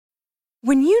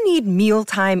When you need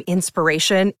mealtime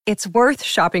inspiration, it's worth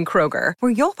shopping Kroger,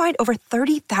 where you'll find over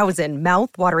 30,000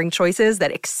 mouth-watering choices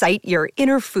that excite your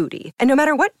inner foodie. And no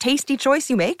matter what tasty choice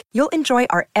you make, you'll enjoy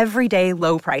our everyday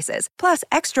low prices, plus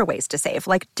extra ways to save,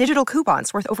 like digital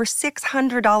coupons worth over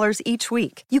 $600 each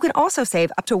week. You can also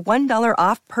save up to $1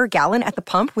 off per gallon at the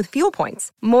pump with fuel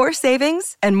points. More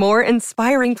savings and more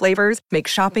inspiring flavors make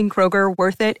shopping Kroger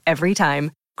worth it every time.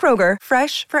 Kroger,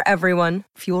 fresh for everyone.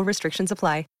 Fuel restrictions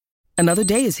apply. Another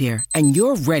day is here, and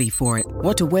you're ready for it.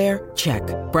 What to wear? Check.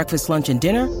 Breakfast, lunch, and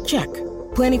dinner? Check.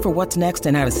 Planning for what's next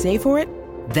and how to save for it?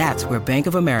 That's where Bank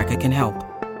of America can help.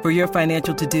 For your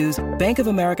financial to-dos, Bank of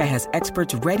America has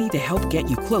experts ready to help get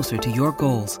you closer to your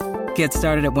goals. Get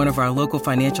started at one of our local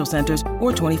financial centers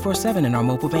or 24/7 in our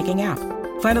mobile banking app.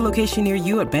 Find a location near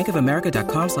you at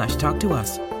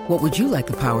bankofamerica.com/talktous. What would you like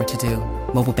the power to do?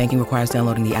 Mobile banking requires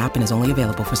downloading the app and is only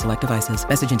available for select devices.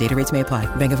 Message and data rates may apply.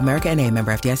 Bank of America N.A.,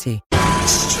 member FDIC.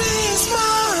 Streets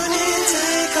morning,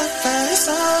 take a first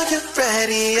on your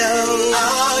radio.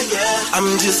 Oh yeah,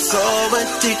 I'm just so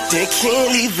addicted, can't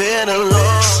leave it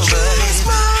alone. Streets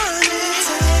morning,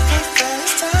 take a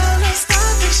first time to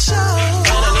start the show.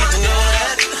 And I need to know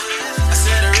that. I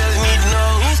said I really need to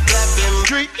know who's clapping.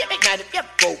 Street,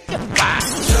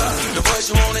 the voice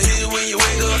you wanna hear when you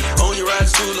wake up. On your ride to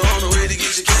school, on the way to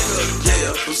get your cake up.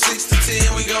 Yeah, from 6 to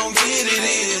 10, we gon' get it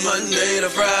in. Monday to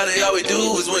Friday, all we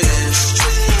do is win.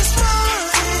 Streets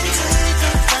morning, take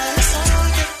a first on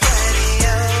your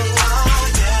radio. Oh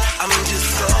yeah, I'm just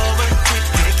so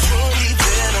addicted, can't leave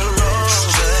it alone.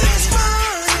 Streets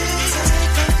morning,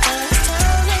 take a first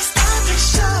time to start the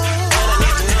show. And I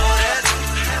need to know that.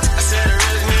 I said I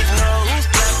really need to know who's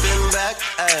clapping back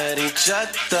at each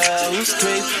other, who's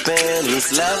creeping,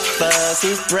 who's lovers,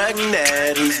 who's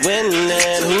pregnant, who's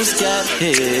winning, who's got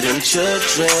hidden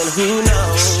children, who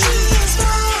knows?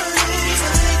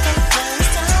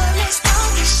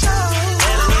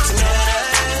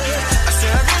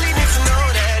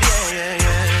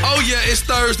 It's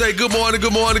Thursday. Good morning,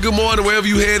 good morning, good morning. Wherever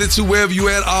you headed to, wherever you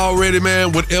at already,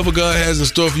 man, whatever God has in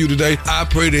store for you today, I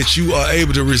pray that you are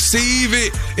able to receive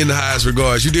it in the highest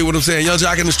regards. You did what I'm saying. Young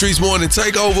Jock in the Streets morning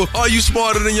takeover. Are you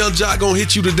smarter than Young Jock? Gonna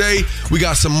hit you today. We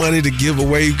got some money to give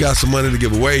away. We got some money to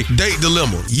give away. Date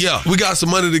dilemma. Yeah, we got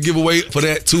some money to give away for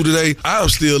that too today. I'm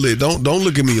still lit. Don't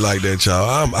look at me like that,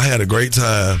 y'all. I had a great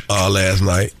time last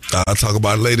night. I'll talk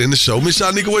about it later in the show. Miss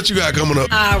Shanika, what you got coming up?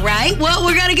 All right. Well,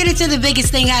 we're going to get into the biggest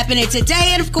thing happening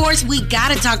today. And, of course, we got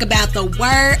to talk about the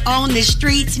word on the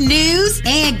streets news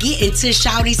and get into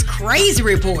Shawty's crazy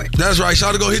report. That's right.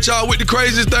 Shawty gonna hit y'all with the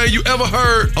craziest thing you ever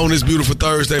heard on this beautiful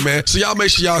Thursday, man. So y'all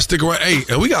make sure y'all stick around. Hey,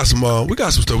 and we got some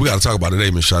stuff we got to talk about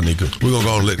today, Miss Shanika. We're going to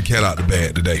go and let the cat out the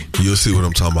bag today. You'll see what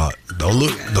I'm talking about.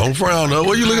 Don't frown, though.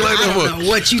 What you looking like that for? I don't know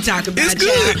what you talking about. It's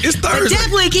good. Child. It's Thursday. But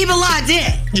definitely keep it locked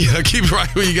in. Yeah, keep it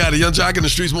right where you got it. Young Jock in the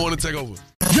Streets morning takeover.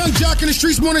 Young Jock in the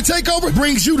Streets morning takeover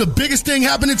brings you the biggest thing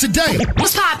happening today.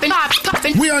 What's poppin'?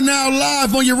 We are now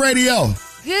live on your radio.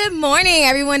 Good morning,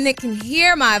 everyone that can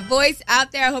hear my voice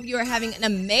out there. I hope you are having an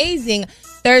amazing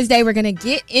Thursday. We're going to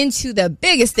get into the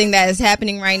biggest thing that is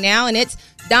happening right now, and it's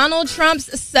Donald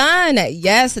Trump's son.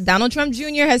 Yes, Donald Trump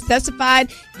Jr. has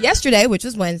testified yesterday, which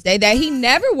was Wednesday, that he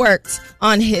never worked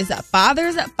on his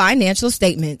father's financial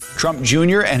statements. Trump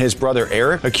Jr. and his brother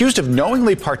Eric accused of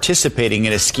knowingly participating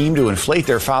in a scheme to inflate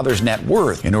their father's net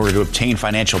worth in order to obtain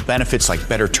financial benefits like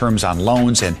better terms on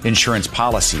loans and insurance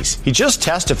policies. He just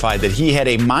testified that he had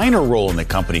a minor role in the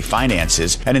company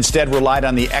finances and instead relied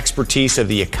on the expertise of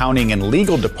the accounting and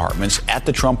legal departments at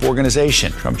the Trump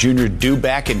Organization. Trump Jr. due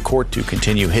back in court to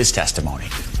continue his testimony.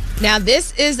 Now,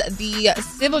 this is the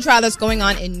civil trial that's going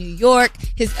on in New York.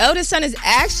 His eldest son is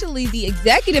actually the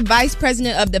executive vice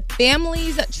president of the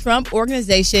Families Trump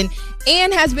Organization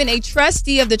and has been a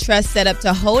trustee of the trust set up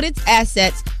to hold its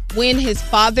assets when his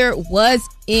father was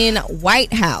in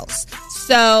White House.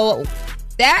 So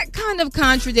that kind of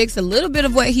contradicts a little bit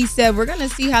of what he said. We're going to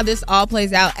see how this all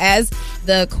plays out as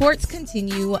the courts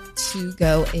continue to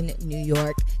go in New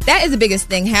York. That is the biggest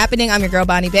thing happening. I'm your girl,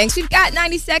 Bonnie Banks. We've got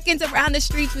 90 seconds around the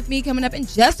streets with me coming up in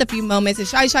just a few moments. And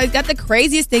Shawty's got the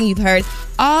craziest thing you've heard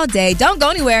all day. Don't go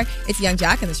anywhere. It's Young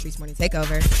Jock in the Streets Morning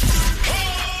Takeover.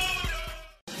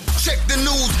 Check the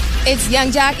news. It's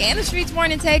Young Jock and the Streets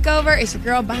Morning Takeover. It's your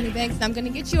girl, Bonnie Banks. And I'm going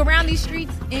to get you around these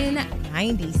streets in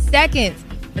 90 seconds.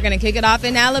 We're going to kick it off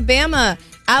in Alabama.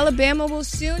 Alabama will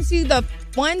soon see the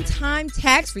one-time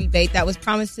tax rebate that was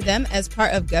promised to them as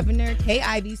part of Governor Kay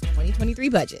Ivey's 2023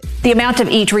 budget. The amount of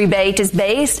each rebate is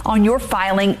based on your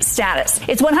filing status.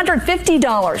 It's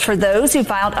 $150 for those who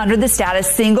filed under the status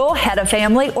single, head of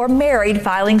family, or married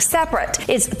filing separate.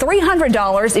 It's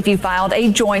 $300 if you filed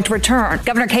a joint return.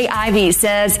 Governor Kay Ivey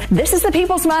says this is the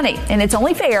people's money, and it's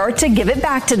only fair to give it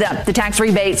back to them. The tax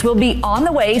rebates will be on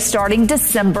the way starting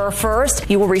December 1st.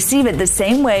 You will receive it the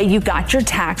same way you got your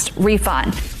tax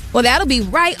refund. Well, that'll be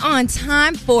right on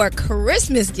time for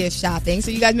Christmas gift shopping,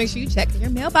 so you guys make sure you check your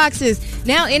mailboxes.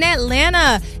 Now, in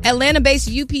Atlanta-based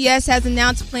UPS has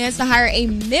announced plans to hire a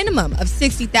minimum of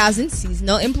 60,000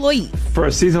 seasonal employees. For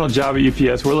a seasonal job at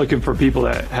UPS, we're looking for people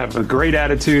that have a great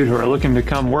attitude, who are looking to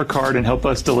come work hard and help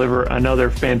us deliver another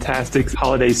fantastic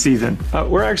holiday season.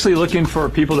 We're actually looking for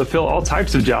people to fill all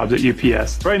types of jobs at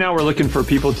UPS. Right now, we're looking for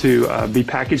people to be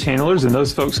package handlers, and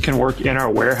those folks can work in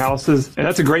our warehouses. And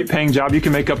that's a great paying job. You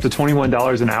can make up to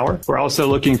 $21 an hour. We're also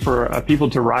looking for people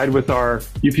to ride with our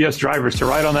UPS drivers, to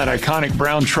ride on that iconic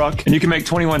brown truck, and you can make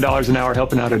 $21 an hour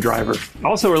helping out a driver.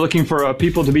 Also, we're looking for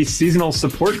people to be seasonal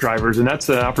support drivers, and that's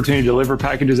an opportunity to deliver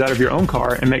packages out of your own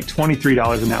car and make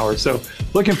 $23 an hour. So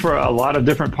looking for a lot of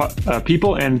different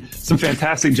people and some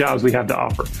fantastic jobs we have to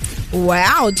offer.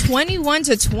 Wow, $21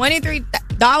 to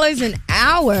 $23 an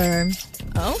hour.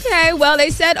 Okay, well, they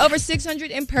said over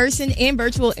 600 in-person and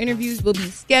virtual interviews will be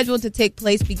scheduled to take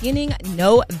place beginning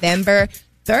November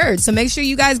 3rd. So make sure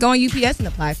you guys go on UPS and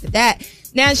apply for that.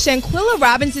 Now, Shanquilla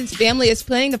Robinson's family is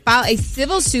planning to file a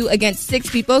civil suit against 6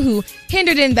 people who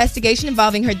hindered an investigation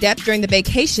involving her death during the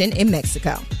vacation in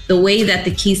Mexico. The way that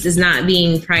the case is not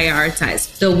being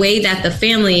prioritized, the way that the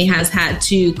family has had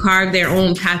to carve their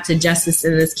own path to justice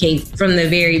in this case from the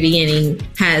very beginning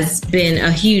has been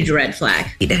a huge red flag.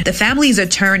 The family's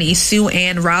attorney, Sue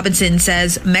Ann Robinson,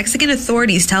 says Mexican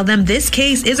authorities tell them this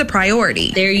case is a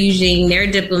priority. They're using their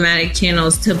diplomatic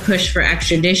channels to push for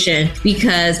extradition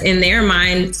because in their mind,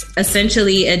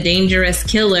 essentially a dangerous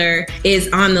killer is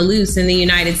on the loose in the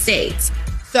United States.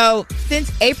 So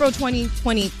since April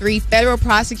 2023, federal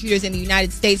prosecutors in the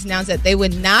United States announced that they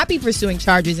would not be pursuing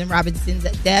charges in Robinson's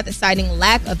death, citing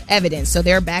lack of evidence. So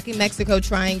they're back in Mexico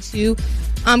trying to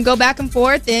go back and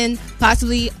forth and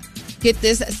possibly get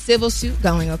this civil suit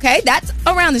going, okay? That's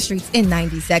Around the Streets in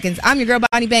 90 seconds. I'm your girl,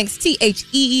 Bonnie Banks, Thee,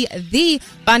 the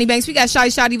Bonnie Banks. We got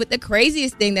Shawty with the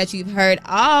craziest thing that you've heard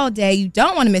all day. You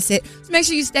don't want to miss it. So make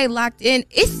sure you stay locked in.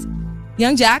 It's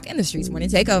Young Jock and the Streets Morning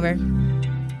Takeover.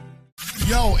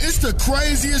 Yo, it's the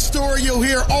craziest story you'll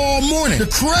hear all morning. The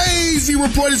crazy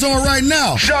report is on right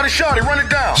now. Shawty, run it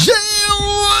down.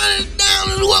 Run it down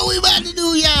is what we about to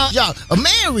do, y'all. Y'all, a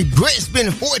man regrets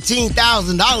spending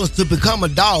 $14,000 to become a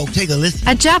dog. Take a listen.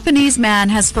 A Japanese man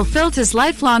has fulfilled his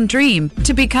lifelong dream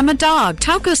to become a dog.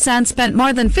 Toko-san spent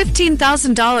more than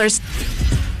 $15,000.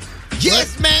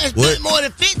 Yes, man, spent more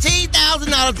than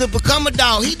 $15,000 to become a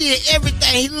dog. He did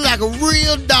everything. He looked like a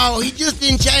real dog. He just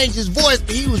didn't change his voice,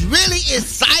 but he was really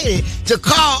excited to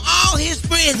call all his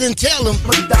friends and tell them,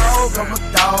 I'm a dog, I'm a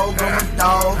dog, I'm a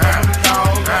dog, I'm a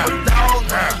dog, I'm a dog,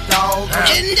 I'm a dog.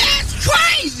 And that's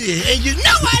crazy. And you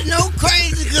know I know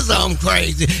crazy because I'm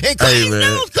crazy. And crazy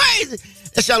knows crazy.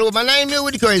 That's y'all what my name is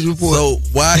with the crazy report. So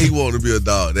why he want to be a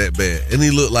dog that bad? And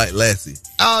he look like Lassie.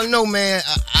 Oh, no, man.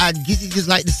 I guess he just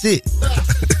like to sit.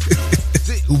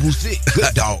 Sit, Ubu, sit.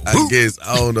 Good dog. I guess.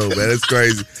 I don't know, man. That's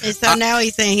crazy. And so now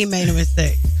he's saying he made a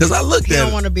mistake. Because I looked at him. He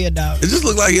don't want to be a dog. It just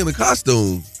looked like he in a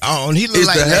costume. Oh, and he look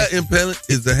like that.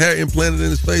 Is the hair implanted in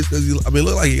his face? Because it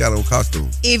looked like he got on a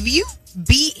costume. If you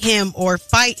beat him or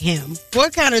fight him,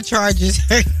 what kind of charges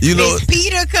is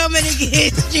Peter coming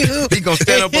against you? He gonna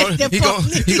stand up on he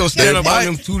gonna stand up on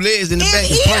them 2 legs in the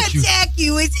back and punch you. If he attack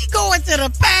you, is he going to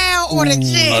the pound or the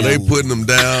jail? Are they putting him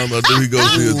down or do he go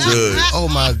see a judge? Oh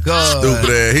my God. Stupid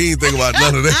ass. He ain't think about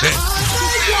none of that.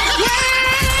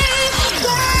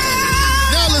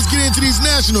 Now let's get into these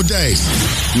national days.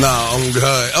 Oh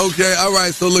God. Okay, all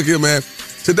right. So look here, man.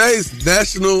 Today's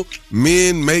National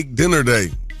Men Make Dinner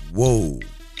Day. Whoa.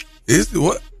 Is it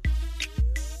what?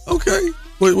 Okay.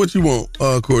 What you want,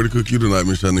 Corey, to cook you tonight,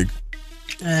 Miss Shanika?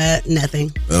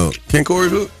 Nothing. Oh, can Corey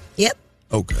cook? Yep.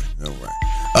 Okay. All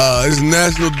right. It's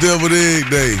National Deviled Egg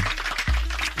Day.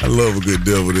 I love a good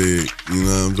deviled egg. You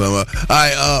know what I'm talking about?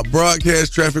 All right.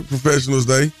 Broadcast Traffic Professionals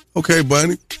Day. Okay,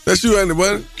 Bunny. That's you, ain't it,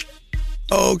 Bunny?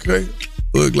 Oh, okay.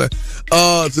 Look like.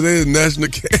 Today is National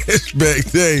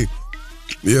Cashback Day.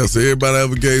 Yeah, so everybody I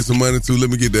ever gave some money to, let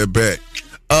me get that back.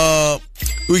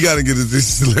 We got to get into these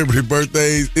celebrity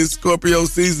birthdays. It's Scorpio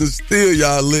season still,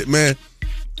 y'all lit, man.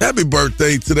 Happy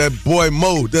birthday to that boy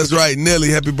Mo. That's right, Nelly.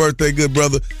 Happy birthday, good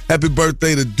brother. Happy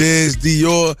birthday to Dez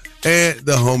Dior and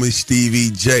the homie Stevie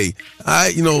J. All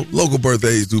right, local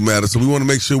birthdays do matter, so we want to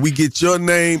make sure we get your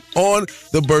name on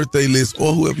the birthday list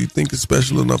or whoever you think is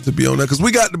special enough to be on there, because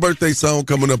we got the birthday song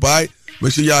coming up, all right?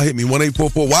 Make sure y'all hit me,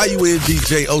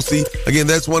 1-844-YUNGJOC. Again,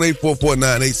 that's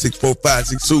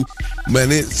 1-844-986-4562.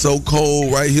 Man, it's so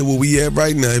cold right here where we at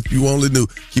right now. If you only knew.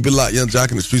 Keep it locked. Young Jock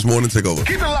in the Streetz Morning Takeover.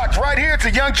 Keep it locked right here to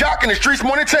Young Jock in the Streetz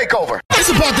Morning Takeover. It's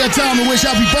about that time to wish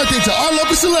happy birthday to our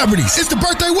local celebrities. It's the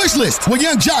birthday wish list with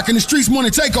Young Jock in the Streetz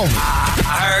Morning Takeover.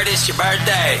 I heard it's your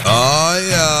birthday. Oh,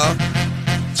 yeah.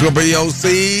 It's going to be your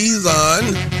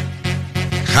season.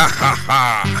 Ha, ha,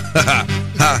 ha.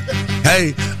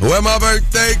 Hey, where my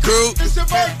birthday crew? It's your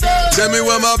birthday. Tell me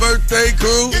where my birthday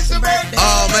crew? It's your birthday.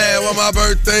 Oh, man, where my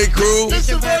birthday crew? It's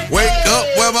your birthday. Wake up,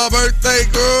 where my birthday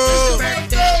crew? It's your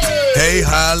birthday. Hey,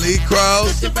 Holly Cross.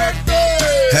 It's your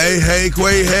birthday. Hey,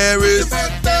 Quay Harris. It's your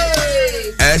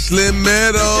birthday. Ashley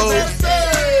Meadows. It's your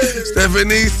birthday.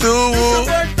 Stephanie Sewell. It's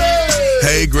your birthday.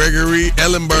 Hey, Gregory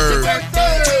Ellenberg. It's your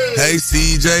birthday. Hey,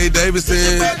 CJ Davidson.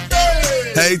 It's your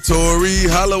birthday. Hey, Tori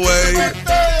Holloway.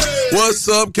 What's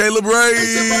up, Caleb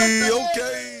Ray?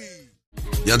 Okay.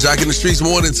 Young Jock in the Streetz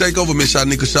Morning Takeover. Miss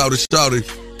Shanika Shouted.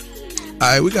 All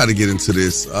right, we got to get into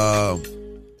this.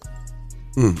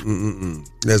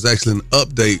 There's actually an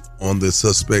update on the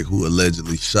suspect who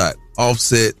allegedly shot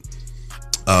Offset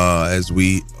as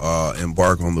we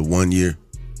embark on the 1 year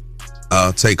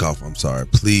takeoff. I'm sorry.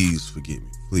 Please forgive me.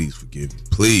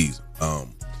 Please.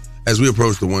 As we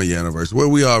approach the 1 year anniversary, where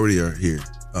we already are here,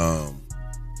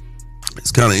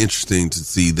 it's kind of interesting to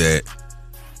see that,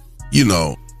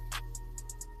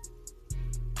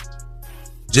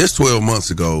 just 12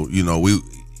 months ago,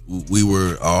 we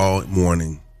were all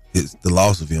mourning the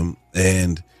loss of him,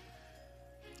 and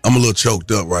I'm a little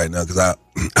choked up right now because I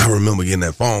remember getting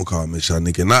that phone call, Miss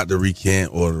Shanika, not to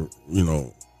recant or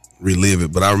relive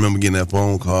it, but I remember getting that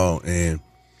phone call, and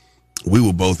we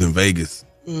were both in Vegas.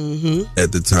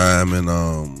 At the time, and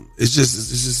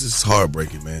it's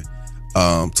heartbreaking, man.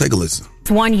 Take a listen.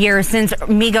 It's 1 year since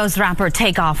Migos rapper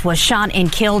Takeoff was shot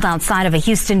and killed outside of a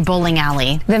Houston bowling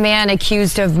alley. The man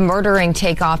accused of murdering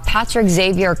Takeoff, Patrick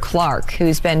Xavier Clark,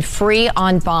 who's been free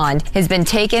on bond, has been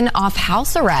taken off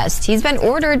house arrest. He's been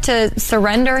ordered to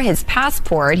surrender his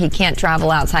passport. He can't travel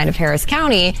outside of Harris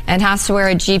County and has to wear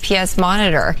a GPS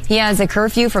monitor. He has a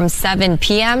curfew from 7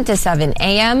 p.m. to 7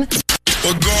 a.m.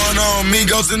 What going on,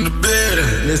 Migos in the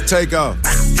building? Let's take off.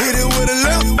 Hit it with a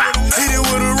left, hit it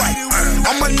with a right.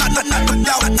 I'ma knock it out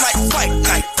like fight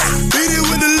night. Hit it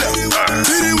with the left,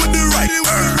 hit it with the right.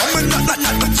 I'ma knock it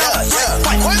out like fight.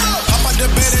 I'm out the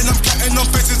bed and I'm counting no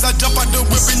faces. I jump out the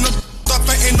whip and I'm stop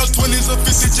ain't no 20s or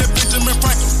 50s. Just Benjamin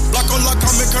Franklin. Block on lock,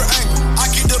 I'll make her angry.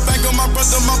 I keep the bag on my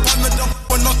brother, my partner. Don't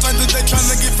with no strangers, they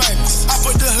tryna get famous. I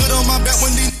put the hood on my back when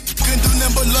these couldn't do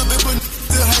nothing but love it, but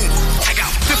still hate it.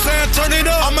 Just saying, turn it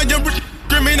up. I'm a young rich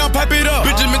screaming, I'll pipe it up.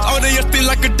 Benjamin's older, you're still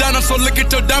like a dinosaur. Look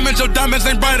at your diamonds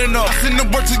ain't bright enough. I seen the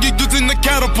works you using the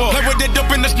catapult. Play with that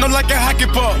dope in the snow like a hockey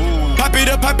puck. Pop it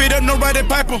up, no riding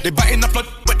piper. They biting the flood,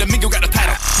 but the Migo got the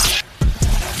title.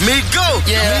 Migo,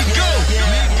 yeah. Migo.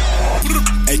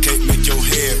 AK make your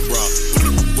head rock.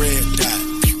 Red dot.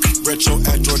 Retro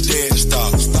Android dead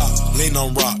stop. Lean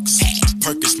on rocks.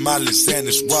 Perkins, Miley,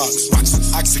 Xanax, rocks.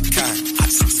 Oxycontin.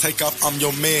 Take off, I'm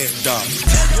your man, dog.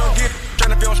 You don't get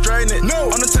trying to feel straighten it. No,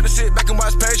 I'm the type to sit back and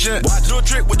watch patient. Do a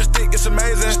trick with the stick, it's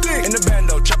amazing. Stick in the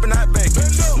bando, chopping that bacon.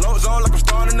 Loads on like I'm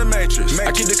starting the Matrix.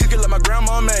 I keep the cookie like my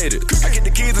grandma made it. I get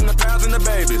the keys and the pounds and the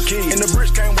babies. In the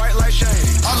bricks came white like shady.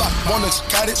 All I want is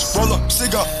cottage, roll up,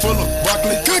 cigar full of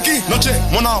broccoli. Cookie, no check,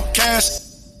 one off cash.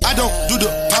 I don't do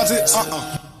deposits.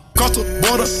 Cross the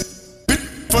border, bitch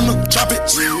from the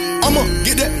tropics. I'ma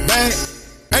get that bag.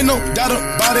 Ain't no doubt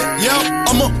about it, yeah,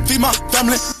 I'ma feed my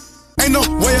family. Ain't no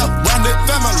way around it,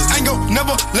 family. Ain't gon'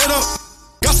 never let up.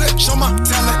 God said, show my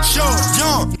talent, show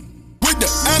young. With the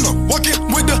Anna, walking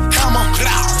with the hammer.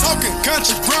 Talking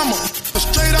country grammar.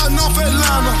 Straight out North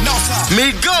Atlanta.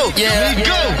 Migo, yeah,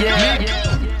 Migo.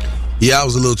 Yeah, I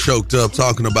was a little choked up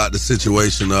talking about the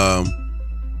situation.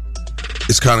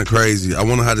 It's kind of crazy. I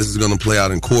wonder how this is going to play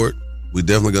out in court. We're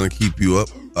definitely going to keep you up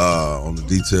on the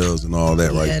details and all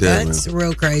that right there. That's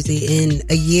real crazy. In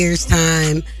a year's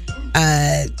time,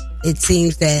 it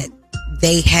seems that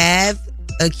they have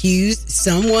accused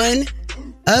someone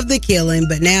of the killing,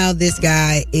 but now this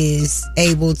guy is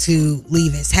able to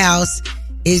leave his house.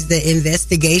 Is the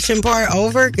investigation part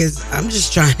over? Because I'm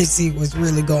just trying to see what's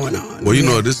really going on. Well, you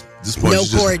know, at this point, no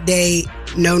court date,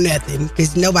 no nothing,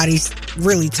 because nobody's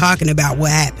really talking about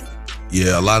what happened.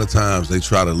 Yeah, a lot of times they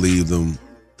try to leave them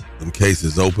them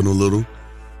cases open a little.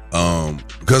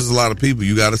 Because a lot of people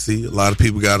you got to see. A lot of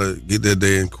people got to get their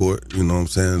day in court. You know what I'm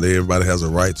saying? Everybody has a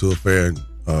right to a fair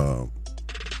and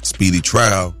speedy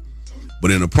trial.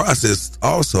 But in the process,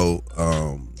 also,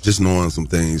 just knowing some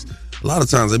things, a lot of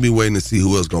times they be waiting to see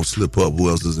who else going to slip up, who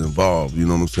else is involved. You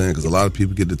know what I'm saying? Because a lot of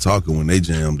people get to talking when they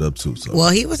jammed up too. So. Well,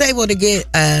 he was able to get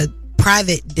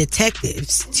private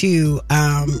detectives to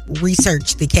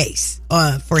research the case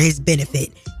for his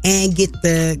benefit and get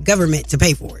the government to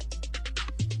pay for it.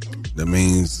 That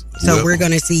means so we're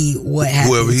going to see what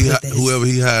happens. Whoever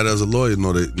he hired as a lawyer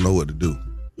know what to do.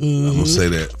 Mm-hmm. I'm gonna say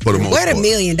that for the most part. Where'd $1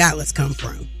 million come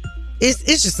from? It's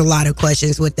just a lot of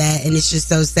questions with that, and it's just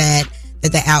so sad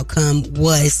that the outcome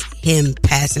was him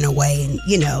passing away and,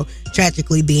 you know,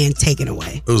 tragically being taken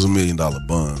away. It was $1 million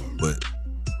bond, but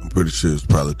I'm pretty sure it's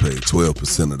probably paid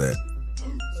 12% of that.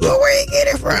 So, well, where he get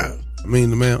it from? I mean,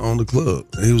 the man owned the club.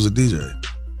 He was a DJ.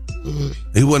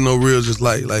 Mm-hmm. He wasn't no real, just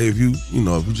like if you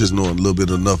just know a little bit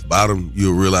enough about him,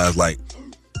 you'll realize like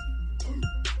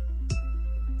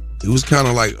he was kind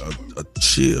of like a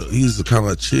chill. He's kind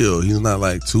of chill. He's not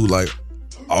like too like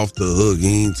off the hook.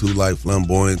 He ain't too like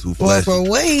flamboyant, too flashy. Well, for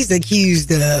what he's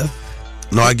accused of.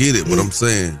 No, I get it, but I'm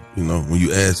saying, you know, when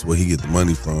you ask where he get the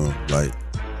money from, like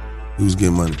he was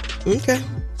getting money. Okay.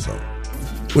 So,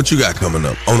 what you got coming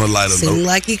up on a lighter note? Seemed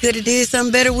like he could have did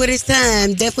something better with his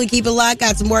time. Definitely keep it locked.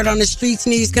 Got some word on the streets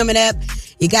news coming up.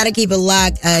 You got to keep it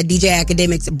locked. DJ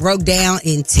Academics broke down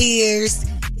in tears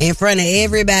in front of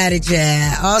everybody,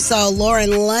 child. Also,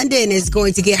 Lauren London is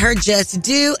going to get her just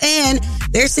due, and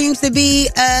there seems to be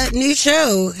a new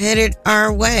show headed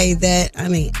our way that, I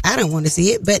mean, I don't want to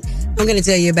see it, but I'm going to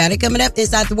tell you about it coming up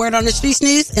inside the Word on the Streets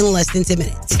news in less than 10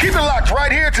 minutes. Keep it locked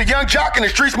right here to Young Jock and the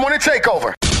Streets Morning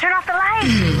Takeover. Turn off the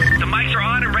lights. The mics are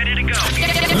on and ready to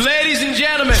go. Ladies and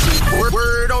gentlemen.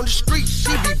 Word on the street, she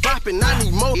be bopping, I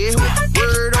need more. Yeah.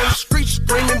 Word on the street,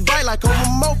 screaming bite like on a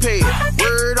moped.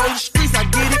 Word on the streets, I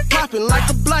get it popping like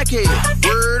a blackhead.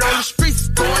 Word on the streets,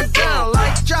 going down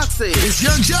like Jock said. It's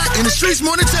Young Jock and the Streets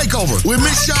Morning Takeover with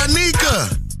Miss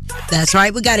Shanika. That's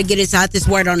right. We got to get inside this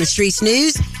Word on the Streets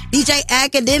news. DJ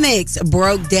Academics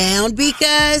broke down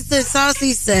because the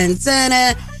Saucy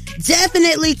Santana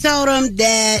definitely told him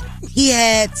that he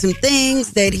had some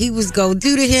things that he was going to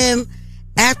do to him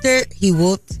after he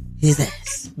whooped his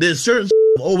ass. There's certain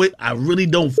I really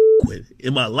don't with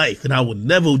in my life, and I would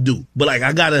never do. But like,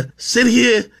 I gotta sit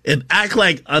here and act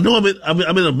like I know I'm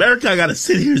in America. I gotta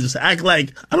sit here and just act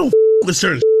like I don't with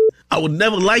certain. I would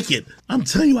never like it. I'm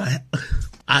telling you,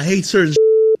 I hate certain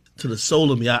to the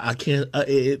soul of me. I can't.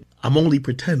 I'm only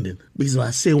pretending because if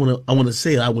I say what I want to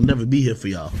say, I will never be here for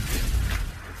y'all.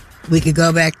 We could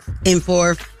go back and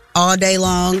forth all day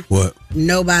long. What?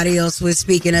 Nobody else was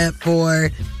speaking up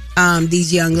for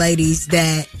these young ladies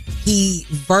that he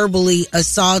verbally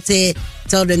assaulted,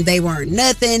 told them they weren't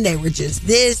nothing, they were just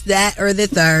this, that, or the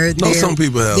third. No, some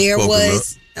people have there spoken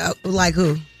was like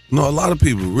who? No, a lot of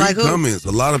people. Read like comments.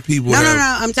 A lot of people. No.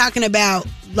 I'm talking about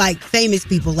like famous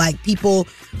people, like people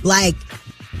like.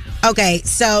 Okay,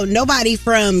 so nobody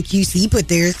from QC put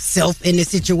their self in a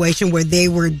situation where they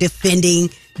were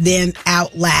defending them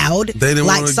out loud. They didn't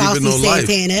like want to give it no life.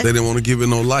 They didn't want to give it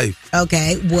no life.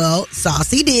 Okay, well,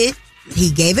 Saucy did. He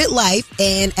gave it life,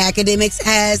 and Academics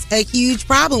has a huge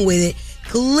problem with it.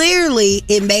 Clearly,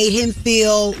 it made him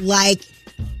feel like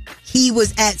he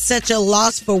was at such a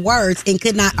loss for words and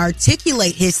could not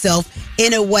articulate himself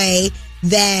in a way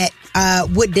that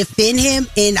would defend him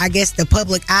in, I guess, the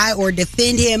public eye, or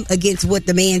defend him against what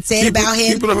the man said about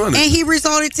him. And he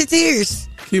resorted to tears.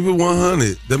 Keep it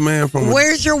 100. That man from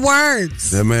where's your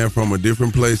words? That man from a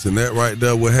different place, and that right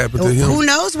there, what happened to him? Who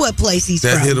knows what place he's from?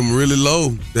 That hit him really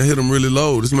low.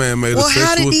 This man made a sexual threat. Well,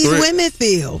 how did these women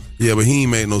feel? Yeah, but he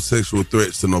ain't made no sexual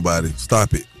threats to nobody.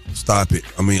 Stop it.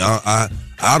 I mean, I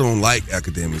don't like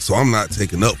Academics, so I'm not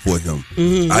taking up for him.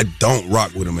 Mm-hmm. I don't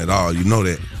rock with him at all. You know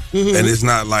that. Mm-hmm. And it's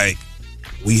not like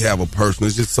we have a person.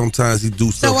 It's just sometimes he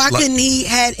do stuff. So why couldn't he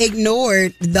had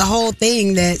ignored the whole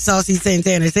thing that Saucy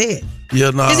Santana said?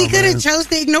 Yeah, no. Because he could have chose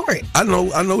to ignore it. I know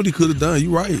what he could have done.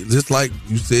 You're right. Just like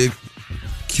you said,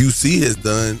 QC has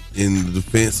done in the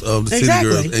defense of the City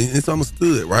Girls. And it's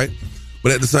understood, right?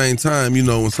 But at the same time, you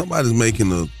know, when somebody's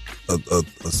making a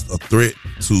threat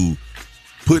to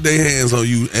put their hands on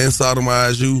you and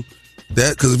sodomize you,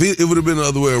 that, because if it would have been the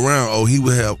other way around, he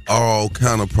would have all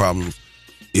kind of problems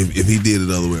if he did it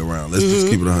the other way around. Let's just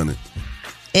keep it 100.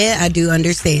 Yeah, I do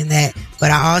understand that.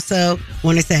 But I also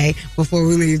want to say, before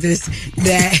we leave this,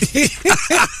 that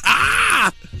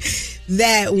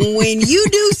that when you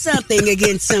do something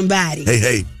against somebody,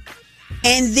 hey,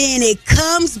 and then it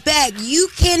comes back, you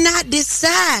cannot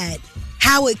decide how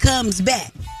how it comes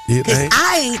back. Because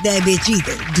I ain't that bitch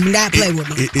either. Do not play with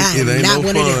me. I am not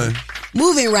one of them.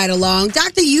 Moving right along,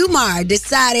 Dr. Umar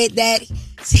decided that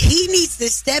he needs to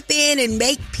step in and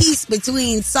make peace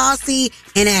between Saucy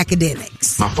and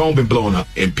Academics. My phone been blowing up,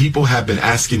 and people have been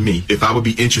asking me if I would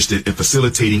be interested in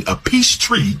facilitating a peace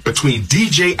treaty between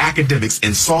DJ Academics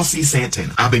and Saucy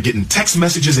Santana. I've been getting text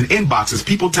messages and inboxes,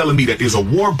 people telling me that there's a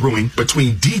war brewing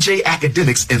between DJ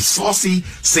Academics and Saucy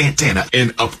Santana.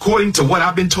 And according to what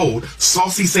I've been told,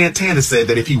 Saucy Santana said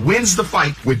that if he wins the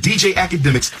fight with DJ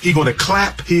Academics, he's gonna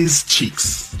clap his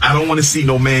cheeks. I don't want to see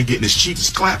no man getting his cheeks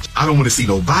clapped. I don't want to see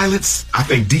no violence. I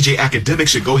think DJ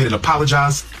Academics should go ahead and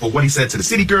apologize for what he said to the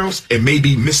City Girls, and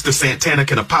maybe Mr. Santana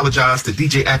can apologize to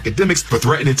DJ Academics for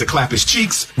threatening to clap his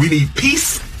cheeks. We need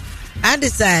peace. I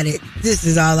decided this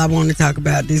is all I want to talk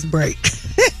about this break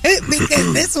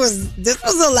because this was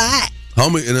a lot.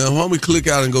 Homie, click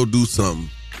out and go do something.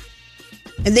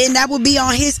 And then that would be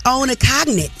on his own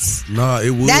cognizance. Nah,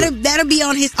 it would. That'll be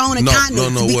on his own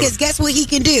cognizance because guess what he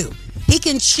can do? He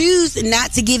can choose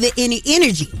not to give it any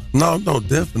energy. No,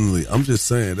 definitely. I'm just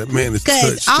saying that man is touched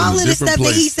because all of the stuff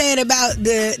place. that he said about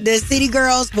the City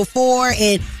Girls before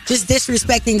and just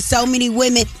disrespecting so many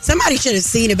women, somebody should have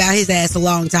seen about his ass a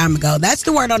long time ago. That's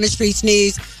the word on the Streets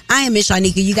News. I am Miss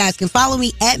Shanika. You guys can follow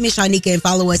me at Miss Shanika and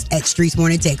follow us at Streets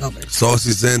Morning Takeover.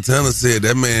 Saucy Santana said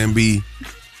that man be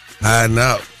hiding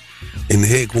out in the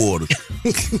headquarters.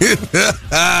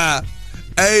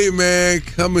 Hey man,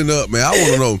 coming up, man. I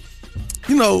want to know.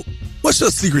 What's your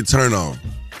secret turn on?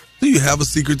 Do you have a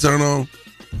secret turn on?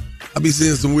 I be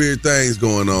seeing some weird things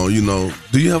going on,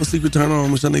 Do you have a secret turn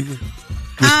on, Miss Shanika?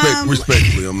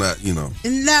 Respectfully, I'm not,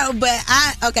 No, but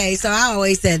so I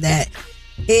always said that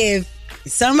if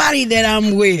somebody that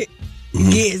I'm with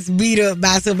gets beat up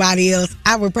by somebody else,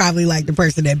 I would probably like the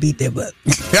person that beat them up.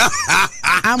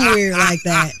 I'm weird like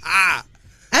that.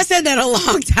 I said that a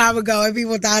long time ago, and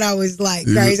people thought I was like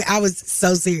crazy. I was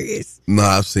so serious. No,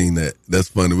 I've seen that. That's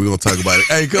funny. We're going to talk about it.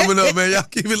 Hey, coming up, man. Y'all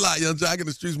keep it locked. Young Jock in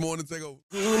the Streets Morning Takeover.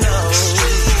 Oh,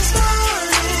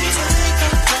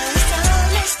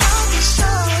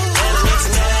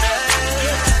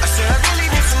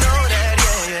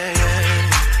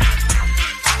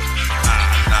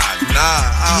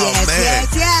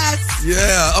 yes.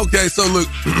 Yeah. Okay, so look.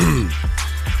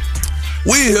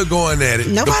 We here going at it.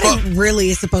 Nobody really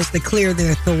is supposed to clear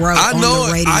their throat on the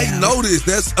radio. I know this.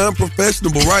 That's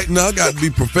unprofessional. But right now, I got to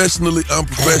be professionally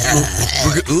unprofessional.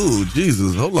 Ooh,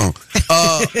 Jesus. Hold on.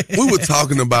 We were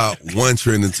talking about one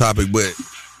trending topic, but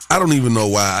I don't even know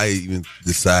why I even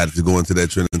decided to go into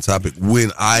that trending topic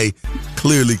when I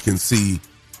clearly can see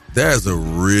there's a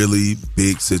really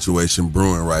big situation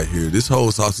brewing right here. This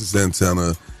whole Saucy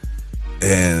Santana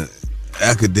and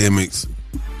Academics.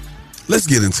 Let's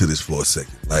get into this for a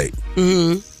second. Like,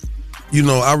 I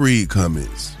read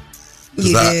comments.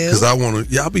 Because I want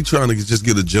to, I'll be trying to just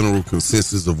get a general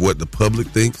consensus of what the public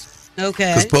thinks.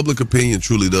 Okay. Because public opinion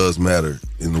truly does matter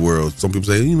in the world. Some people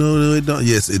say, no, it don't.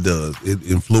 Yes, it does. It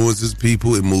influences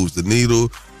people. It moves the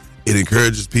needle. It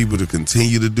encourages people to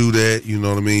continue to do that. You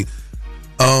know what I mean?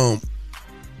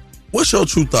 What's your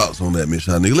true thoughts on that, Miss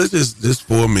Shanika? Let's just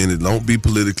for a minute, don't be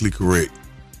politically correct.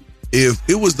 If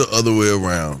it was the other way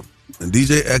around, and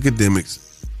DJ Academics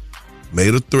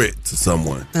made a threat to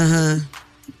someone,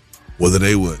 whether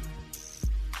they were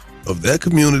of that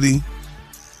community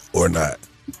or not,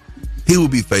 he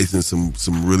would be facing some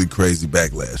really crazy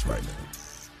backlash right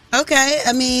now. Okay,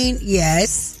 I mean,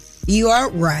 yes, you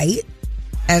are right.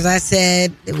 As I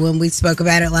said when we spoke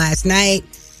about it last night,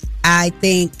 I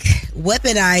think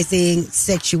weaponizing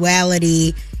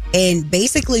sexuality and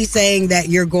basically saying that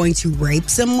you're going to rape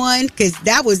someone, because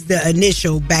that was the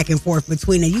initial back and forth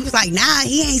between them. You was like, nah,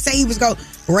 he ain't say he was going to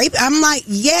rape. I'm like,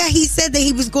 yeah, he said that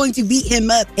he was going to beat him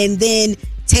up and then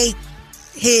take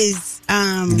his,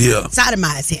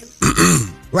 sodomize him.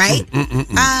 Right?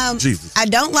 Jesus. I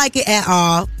don't like it at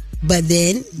all. But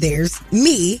then there's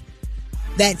me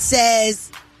that says,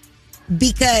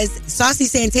 because Saucy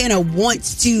Santana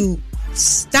wants to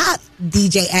stop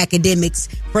DJ Academics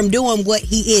from doing what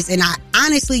he is, and I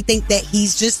honestly think that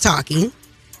he's just talking,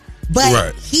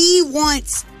 but he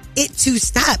wants it to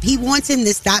stop. He wants him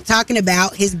to stop talking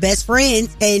about his best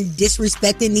friends and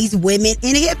disrespecting these women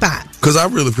in hip-hop. Because I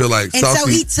really feel like and so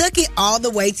he took it all the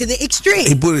way to the extreme.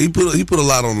 He put a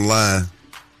lot on the line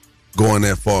going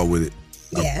that far with it.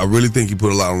 Yeah. I really think he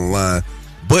put a lot on the line,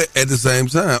 but at the same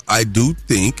time, I do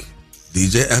think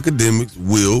DJ Academics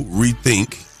will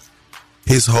rethink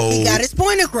his whole... He got his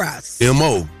point across.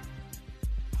 MO.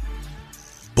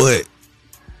 But...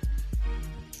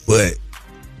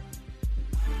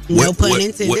 No pun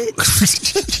intended.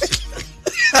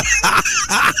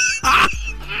 I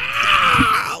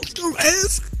was going to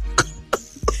ask.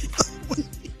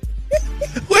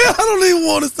 Well, I don't even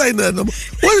want to say nothing.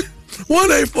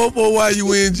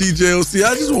 1-844-YUNG-JOC.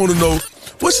 I just want to know,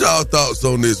 what's y'all thoughts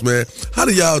on this, man? How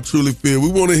do y'all truly feel? We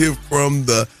want to hear from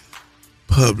the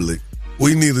public.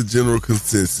 We need a general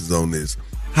consensus on this.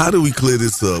 How do we clear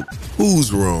this up?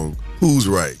 Who's wrong? Who's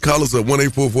right? Call us up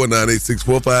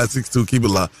 1-844-986-4562. Keep it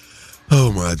locked.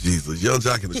 Oh, my Jesus. Young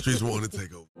Jock in the Streets Morning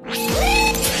Takeover.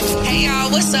 Hey, y'all.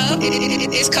 What's up?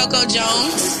 It's Coco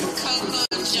Jones.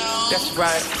 That's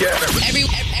right. Yeah.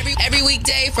 Every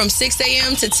weekday from 6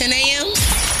 a.m. to 10 a.m.,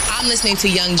 I'm listening to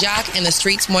Young Jock and the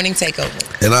Streets Morning Takeover.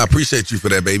 And I appreciate you for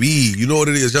that, baby. You know what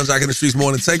it is, Young Jock and the Streets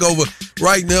Morning Takeover.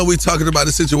 Right now, we're talking about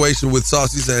the situation with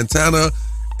Saucy Santana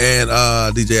and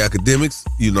DJ Academics.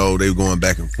 You know, they were going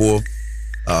back and forth.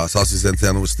 Saucy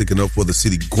Santana was sticking up for the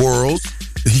city girls.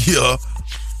 Yeah.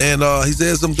 And he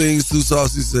said some things to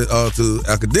Saucy, to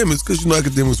Academics, because, you know,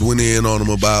 Academics went in on him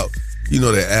about, you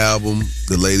know, their album,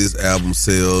 the latest album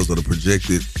sales or the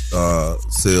projected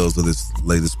sales of this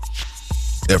latest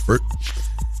effort.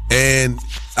 And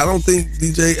I don't think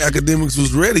DJ Academics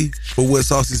was ready for what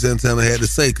Saucy Santana had to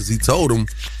say, because he told him,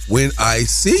 when I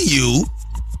see you,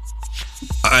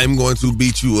 I'm going to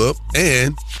beat you up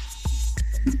and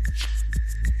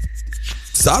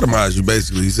sodomize you,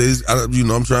 basically. He says, you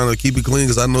know, I'm trying to keep it clean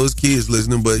because I know his kids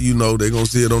listening, but, you know, they're going to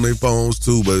see it on their phones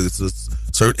too, but it's a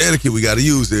certain etiquette we got to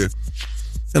use here.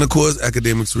 And, of course,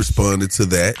 Academics responded to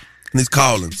that, and he's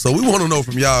calling. So we want to know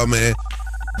from y'all, man,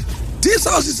 did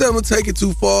Saucy Santana take it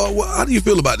too far? How do you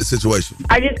feel about the situation?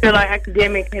 I just feel like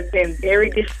Academic has been very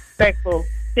disrespectful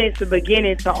since the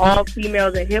beginning to all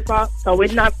females in hip-hop. So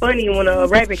it's not funny when a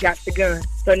rapper got the gun.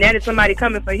 So now that somebody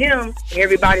coming for him,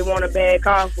 everybody want a bad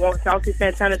call, want Saucy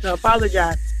Santana to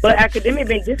apologize. But Academic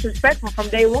been disrespectful from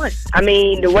day one. I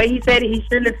mean, the way he said it, he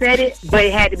shouldn't have said it, but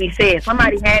it had to be said.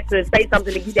 Somebody had to say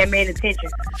something to get that man's attention.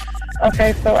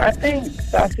 Okay, so I think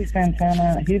Saucy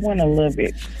Santana, he went a little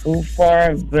bit too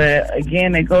far, but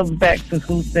again, it goes back to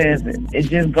who says it. It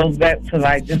just goes back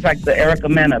to just like the Erica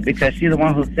Mena, because she's the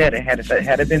one who said it. Had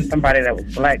it been somebody that was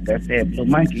black that said Blue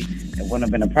Monkey, it wouldn't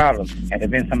have been a problem. Had it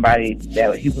been somebody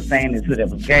that he was saying this who that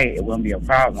was gay, it wouldn't be a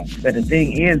problem. But the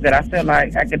thing is that I feel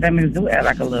like Academics do act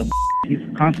like a little He's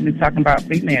constantly talking about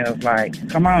females. Like,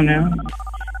 come on now.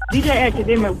 DJ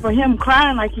Academic, for him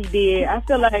crying like he did, I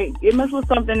feel like it must be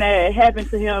something that happened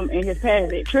to him in his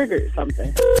past. It triggered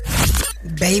something.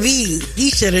 Baby,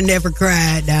 he should have never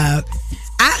cried, dog.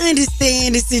 I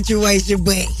understand the situation,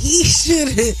 but he should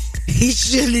have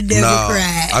never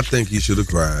cried. I think he should have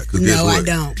cried. No, I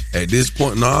don't. At this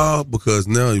point, because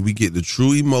now we get the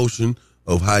true emotion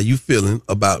of how you feeling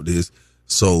about this.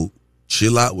 So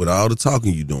chill out with all the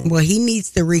talking you doing. Well, he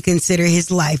needs to reconsider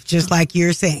his life, just like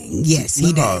you're saying. Yes,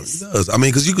 he does. He does. I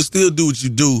mean, because you can still do what you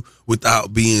do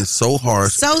without being so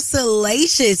harsh. So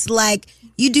salacious. Like,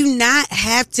 you do not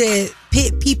have to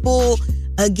pit people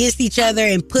against each other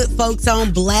and put folks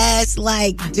on blast.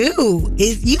 Like, dude,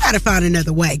 you got to find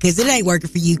another way, because it ain't working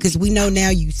for you, because we know now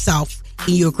you soft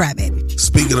and you a crybaby.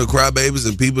 Speaking of crybabies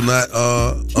and people not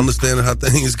understanding how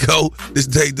things go, this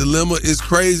date dilemma is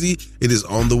crazy. It is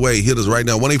on the way. Hit us right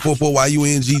now.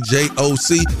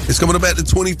 1-844-YUNG-JOC. It's coming up at the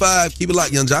 25. Keep it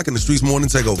locked. Young Jock in the Streets Morning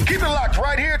Takeover. Keep it locked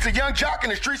right here to Young Jock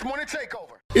in the Streets Morning Takeover.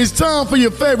 It's time for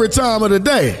your favorite time of the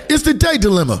day. It's the Date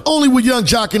Dilemma, only with Young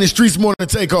Jock in the Streets Morning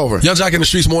Takeover. Young Jock in the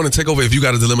Streets Morning Takeover. If you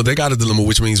got a dilemma, they got a dilemma,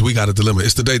 which means we got a dilemma.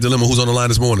 It's the Date Dilemma. Who's on the line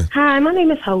this morning? Hi, my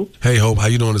name is Hope. Hey, Hope. How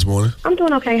you doing this morning? I'm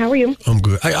doing okay. How are you? I'm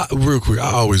good. Hey, real quick,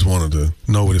 I always wanted to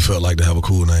know what it felt like to have a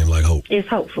cool name like Hope. It's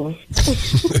hopeful.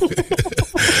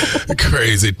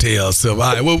 Crazy tale self.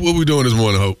 All right, what we doing this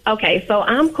morning, Hope? Okay, so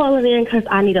I'm calling in because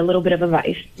I need a little bit of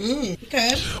advice.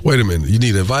 Okay. Wait a minute. You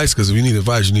need advice? Because if you need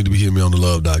advice, you need to be hearing me on the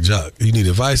Love Doc Jock. You need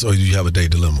advice, or do you have a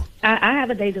date dilemma? I have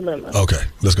a date dilemma. Okay,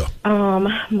 let's go.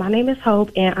 My name is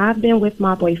Hope, and I've been with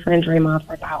my boyfriend, Draymond,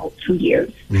 for about 2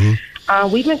 years.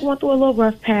 Mm-hmm. We've been going through a little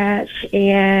rough patch,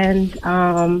 and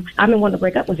I've been wanting to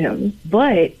break up with him.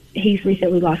 But he's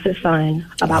recently lost his son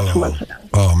about 2 months ago.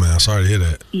 Oh, man, sorry to hear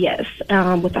that. Yes.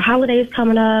 With the holidays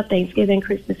coming up, Thanksgiving,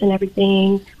 Christmas, and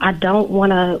everything, I don't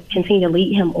want to continue to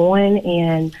lead him on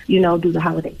and, do the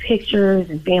holiday pictures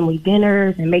and family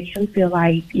dinners and make him feel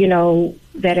like,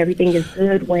 that everything is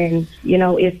good when,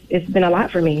 it's been a lot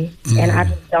for me. Mm-hmm. And I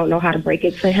just don't know how to break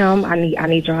it to him. I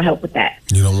need your help with that.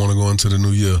 You don't want to go into the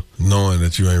new year knowing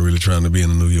that you ain't really trying to be in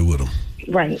the new year with him.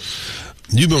 Right.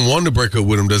 You've been wanting to break up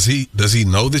with him. Does he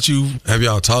know that have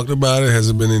y'all talked about it? Has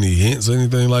there been any hints or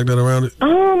anything like that around it?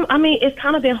 I mean, it's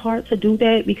kind of been hard to do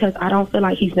that because I don't feel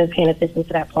like he's been paying attention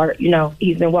to that part. You know,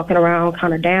 he's been walking around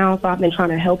kind of down, so I've been trying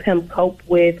to help him cope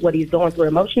with what he's going through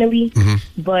emotionally.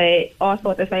 Mm-hmm. But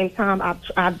also at the same time,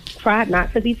 I've tried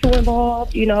not to be too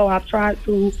involved. You know, I've tried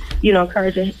to, you know,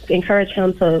 encourage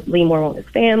him to lean more on his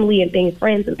family and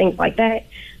friends and things like that,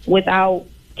 without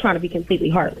trying to be completely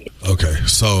heartless. Okay,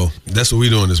 so that's what we're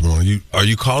doing this morning. Are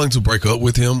you calling to break up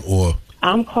with him, or?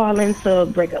 I'm calling to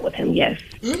break up with him, yes.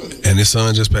 And his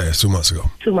son just passed 2 months ago.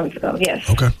 2 months ago, yes.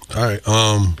 Okay, all right.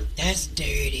 That's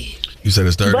dirty. You said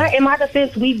it's dirty? But in my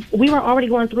defense, we were already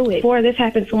going through it. Before this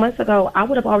happened 2 months ago, I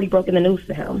would have already broken the news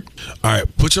to him. All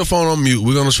right, put your phone on mute.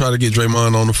 We're going to try to get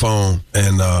Draymond on the phone.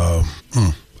 And I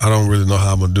don't really know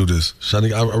how I'm going to do this.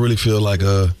 Shanique, I really feel like,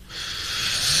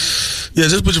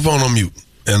 just put your phone on mute.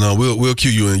 And we'll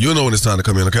cue you in. You'll know when it's time to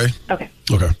come in, okay? Okay.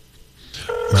 Okay.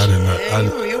 I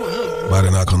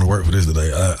did not come to work for this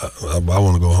today. I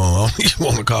want to go home. I don't even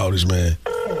want to call this man.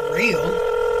 For real?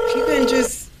 You couldn't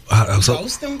just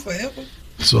ghost him forever?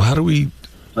 So how do we...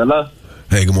 Hello?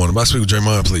 Hey, good morning. May I speak with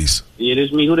Draymond, please? Yeah, this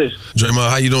is me. Who this? Draymond,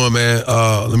 how you doing, man?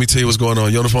 Let me tell you what's going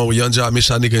on. You're on the phone with Young Jock, Miss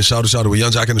Shanika, and Shout with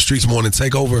Young Jock in the Streets Morning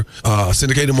Takeover, a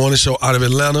syndicated morning show out of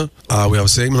Atlanta. We have a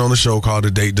segment on the show called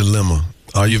The Date Dilemma.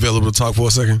 Are you available to talk for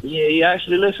a second? Yeah, you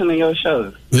actually listen to your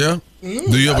show. Yeah?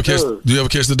 Do you ever catch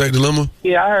The Date Dilemma?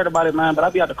 Yeah, I heard about it, man, but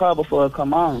I'll be out the car before it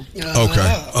come on.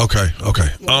 Okay.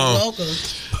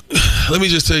 Let me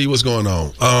just tell you what's going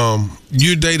on.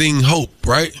 You're dating Hope,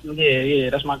 right? Yeah,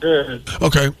 that's my girl.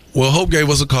 Okay. Well, Hope gave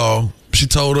us a call. She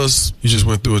told us you just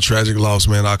went through a tragic loss,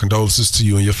 man. Our condolences to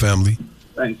you and your family.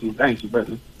 Thank you,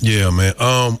 brother. Yeah, man.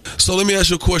 So let me ask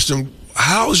you a question.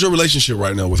 How's your relationship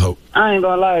right now with Hope? I ain't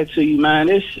gonna lie to you, man.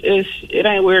 It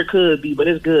ain't where it could be, but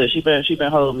it's good. She been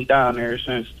holding me down there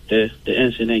since the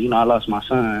incident. You know, I lost my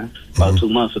son about 2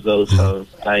 months ago, so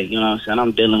like, you know what I'm saying,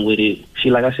 I'm dealing with it.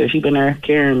 She, like I said, she been there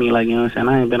carrying me, like, you know what I'm saying.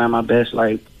 I ain't been at my best,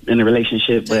 like, in the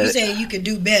relationship, so but you saying you could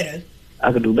do better?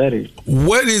 I could do better.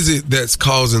 What is it that's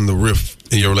causing the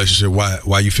rift in your relationship?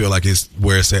 Why you feel like it's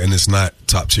where it's at and it's not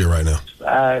top tier right now?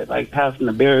 I like having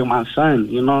to bury my son,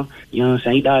 you know what I'm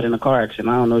saying? He died in a car accident.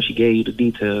 I don't know if she gave you the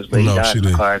details, but he died in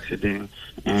a car accident.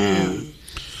 And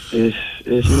it's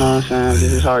you know what I'm saying,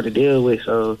 this is hard to deal with,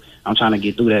 so I'm trying to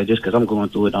get through that. Just because I'm going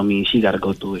through it don't mean she got to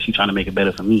go through it. She's trying to make it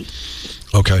better for me.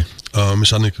 Okay.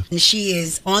 Miss Shanika. She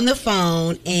is on the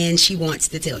phone and she wants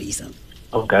to tell you something.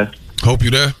 Okay. Hope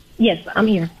you there? Yes, I'm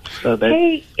here.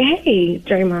 Hey,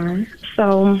 Draymond.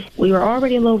 So we were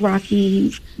already a little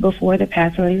rocky before the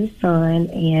passing of your son,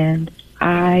 and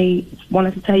I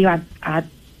wanted to tell you I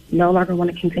no longer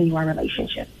want to continue our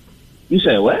relationship. You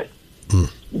said what?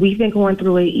 We've been going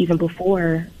through it even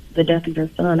before the death of your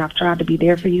son. I've tried to be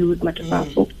there for you as much as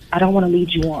possible. I don't want to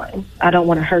lead you on. I don't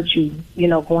want to hurt you, you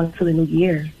know, going into the new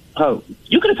year. Oh,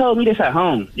 you could have told me this at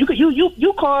home. You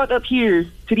called up here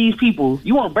to these people.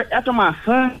 You want after my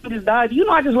son just died? You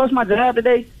know I just lost my job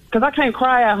today because I can't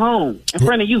cry at home in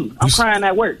front of you. I'm crying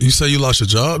at work. You say you lost your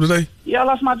job today? Yeah, I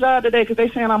lost my job today because they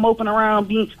saying I'm open around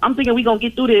I'm thinking we gonna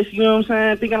get through this. You know what I'm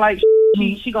saying? Thinking like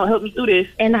she gonna help me through this.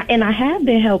 And I have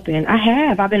been helping.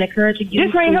 I've been encouraging you.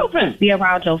 This ain't helping. Be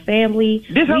around your family.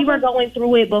 We were going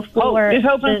through it before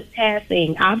the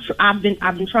passing. I've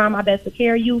been trying my best to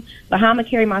carry you, but how I'm gonna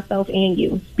carry myself and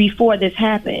you before this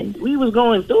happened. We was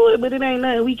going through it, but it ain't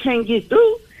nothing we can't get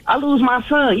through. I lose my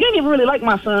son. You ain't even really like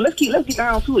my son. Let's get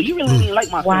down to it. You really don't even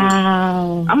like my son.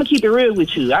 Wow. I'm gonna keep it real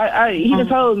with you. He done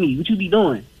told me what you be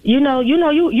doing.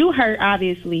 You hurt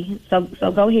obviously. So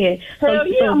go ahead. Hell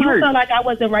yeah, I'm hurt. You felt like I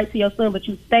wasn't right to your son, but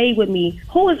you stayed with me.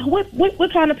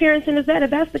 What kind of parenting is that?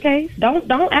 If that's the case,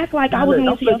 don't act like I was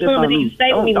mean to your son, but then you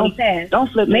stayed with me when he passed.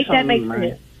 Don't flip this on me,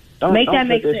 man. Don't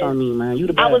flip this on me, man. You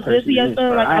the bad I was person good to your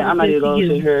son, like I was good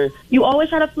to you. You always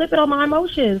try to flip it on my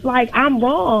emotions. Like I'm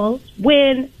wrong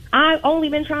when I've only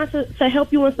been trying to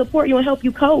help you and support you and help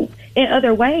you cope in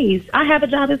other ways. I have a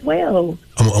job as well.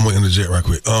 I'm gonna interject right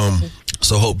quick.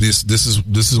 So Hope, this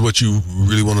is what you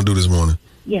really want to do this morning?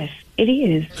 Yes, it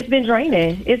is. It's been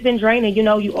draining. You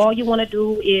know, all you want to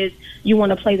do is you want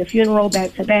to play the funeral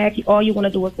back to back. All you want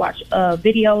to do is watch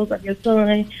videos of your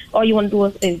son. All you want to do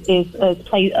is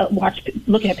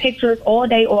look at pictures all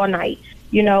day, all night.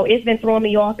 You know, it's been throwing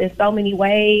me off in so many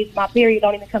ways. My period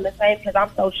don't even come the same because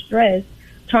I'm so stressed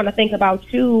trying to think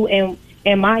about you and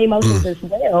my emotions as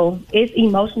well. It's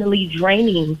emotionally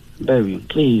draining. Baby,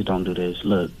 please don't do this.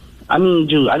 Look, I need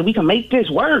you. We can make this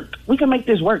work. We can make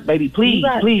this work, baby. Please,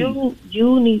 please.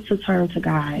 You need to turn to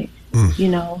God. You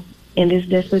know, in this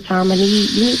desperate time, you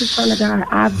need to turn to God.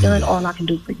 I've done all I can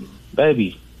do for you.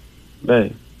 Baby,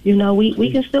 Babe. You know,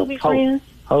 we can still be friends.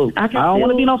 Hope. I don't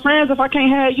want to be no friends if I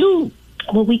can't have you.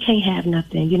 Well, we can't have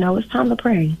nothing. You know, it's time to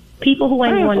pray. People who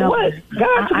ain't going nowhere.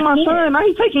 God took my son. Now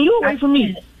he's taking you away from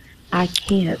me. I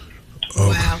can't.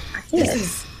 Wow. This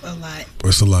is a lot.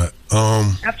 It's a lot.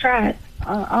 I've tried.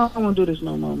 I don't want to do this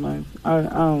no more, man. I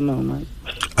don't know, man.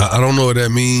 I don't know what that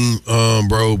mean,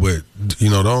 bro, but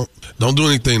don't do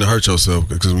anything to hurt yourself,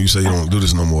 because when you say you don't do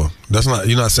this no more, that's not,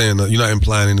 you're not saying that, you're not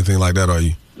implying anything like that, are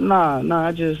you? Nah,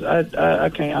 I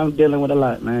can't. I'm dealing with a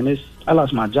lot, man. I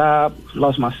lost my job,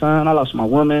 lost my son, I lost my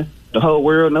woman. The whole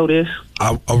world know this.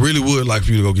 I really would like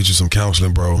for you to go get you some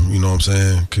counseling, bro. You know what I'm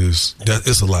saying? Because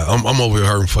it's a lot. I'm over here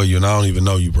hurting for you, and I don't even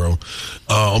know you, bro.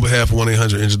 On behalf of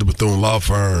 1-800-INJURED the Bethune Law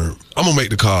Firm, I'm going to make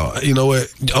the call. You know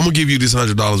what? I'm going to give you this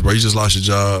 $100, bro. You just lost your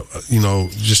job.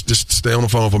 Just stay on the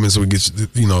phone for a minute so we can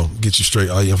get you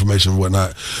straight, all your information and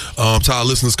whatnot. To our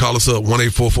listeners, call us up,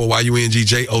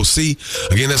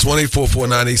 1-844-YUNGJOC. Again, that's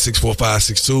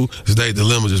 1-844-986-4562. This Date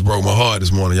Dilemma just broke my heart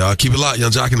this morning, y'all. Keep it locked.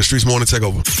 Young Jock in the Streets Morning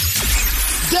Takeover.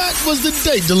 That was the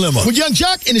Date Dilemma with Young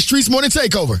Jock in the Streets Morning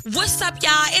Takeover. What's up,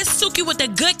 y'all? It's Suki with the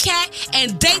Good Cat,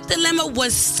 and Date Dilemma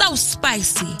was so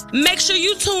spicy. Make sure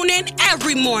you tune in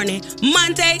every morning,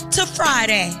 Monday to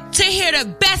Friday, to hear the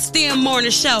best damn morning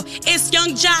show. It's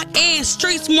Young Jock and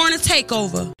Streets Morning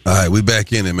Takeover. All right, we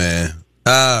back in it, man.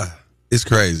 It's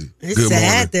crazy. It's Good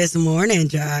sad morning. this morning,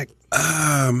 Jock.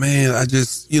 Man, I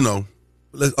just, Young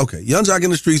Jock in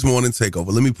the Streets Morning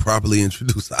Takeover. Let me properly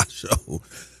introduce our show.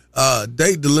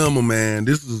 Date Dilemma, man,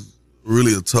 this is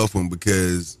really a tough one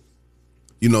because,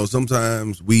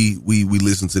 sometimes we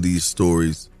listen to these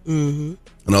stories, and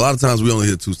a lot of times we only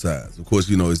hear two sides. Of course,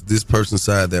 it's this person's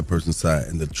side, that person's side,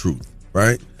 and the truth,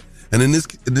 right? And in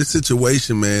this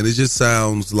situation, man, it just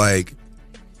sounds like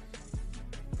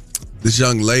this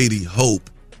young lady, Hope,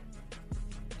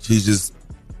 she's just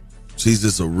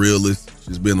a realist.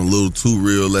 She's been a little too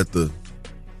real at the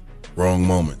wrong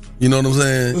moment. You know what I'm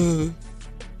saying? Mm-hmm.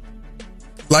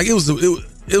 Like it was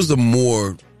a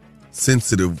more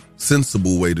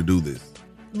sensible way to do this.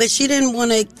 But she didn't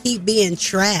want to keep being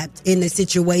trapped in the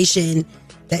situation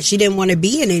that she didn't want to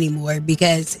be in anymore,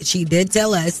 because she did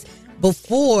tell us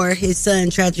before his son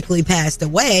tragically passed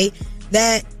away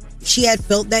that she had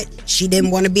felt that she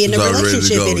didn't want to be in a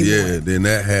relationship anymore. Yeah, then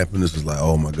that happened. This was like,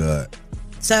 oh my God.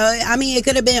 So, I mean, it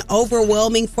could have been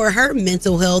overwhelming for her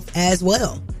mental health as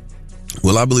well.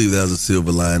 Well, I believe there's a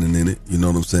silver lining in it. You know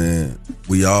what I'm saying?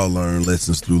 We all learn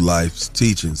lessons through life's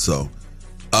teaching. So,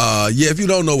 if you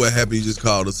don't know what happened, you just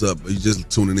called us up. You just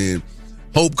tuning in.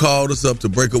 Hope called us up to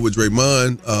break up with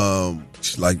Draymond.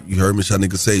 Like you heard Miss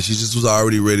Shanika say, she just was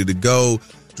already ready to go.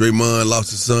 Draymond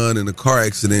lost his son in a car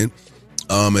accident.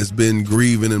 Has been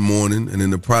grieving and mourning. And in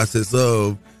the process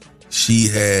of, she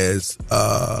has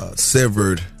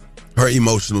severed her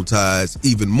emotional ties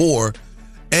even more.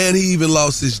 And he even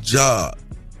lost his job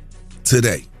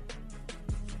today.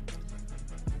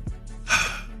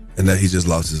 And now he just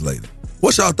lost his lady.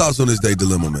 What's y'all thoughts on this Date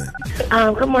Dilemma, man?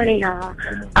 Good morning, y'all.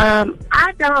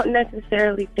 I don't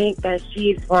necessarily think that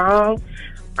she's wrong.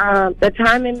 The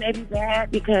timing may be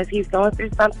bad because he's going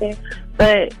through something,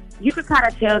 but you could kind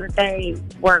of tell that they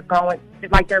were going,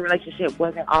 like their relationship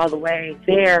wasn't all the way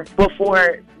there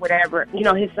before whatever,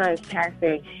 his son's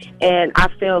passing. And I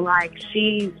feel like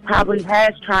she probably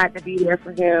has tried to be there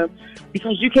for him,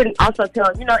 because you can also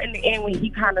tell, in the end when he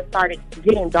kind of started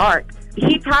getting dark,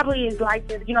 he probably is like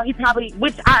this, he probably,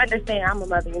 which I understand, I'm a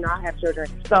mother, I have children.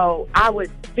 So I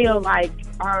would feel like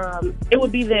it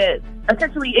would be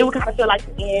essentially it would kind of feel like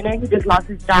the end, and he just lost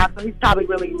his job, so he's probably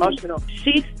really emotional.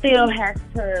 She still has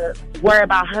to worry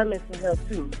about her mental health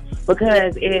too,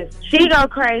 because if she go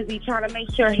crazy trying to make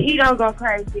sure he don't go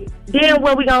crazy, then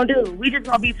what we gonna do? We just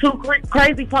gonna be two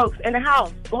crazy folks in the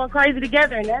house going crazy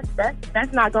together, and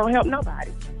that's not gonna help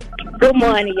nobody. Good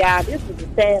morning, y'all. This is a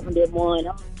sad one this morning.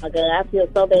 Oh my God, I feel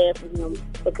so bad for him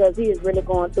because he is really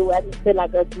going through. I just feel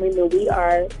like us women, we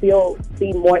are still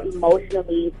be more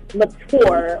emotionally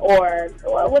mature, or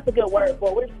what's a good word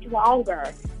for? We're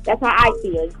stronger. That's how I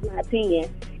feel, in my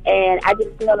opinion. And I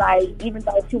just feel like even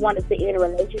though she wanted to end a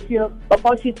relationship,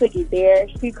 before she took it there,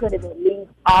 she could have at least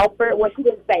offered. Well, she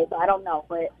didn't say, so I don't know.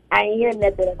 But I ain't hearing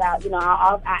nothing about,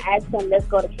 I asked him, let's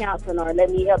go to counseling, or let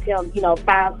me help him,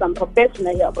 find some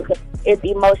professional help, because it's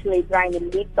emotionally draining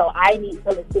me. So I need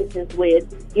some assistance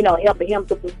with, helping him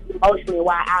to be emotionally,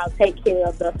 while I'll take care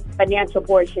of the financial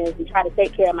portions and try to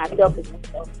take care of myself as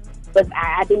well. But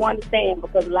I do understand,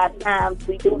 because a lot of times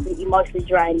we do be emotionally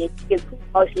drained. It gets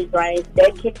emotionally drained.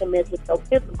 That can mess with your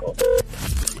physical.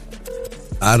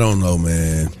 I don't know,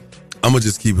 man. I'm going to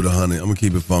just keep it 100. I'm going to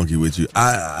keep it funky with you.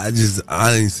 I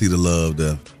didn't see the love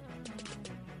there.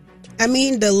 I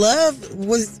mean, the love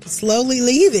was slowly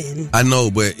leaving. I know,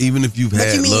 but even if you've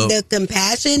had you mean love, the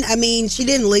compassion? I mean, she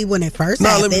didn't leave when it first no,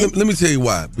 happened. let me tell you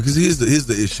why. Because here's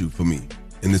the issue for me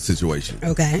in this situation.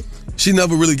 Okay. She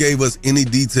never really gave us any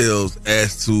details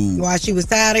as to why she was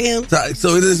tired of him.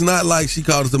 So it is not like she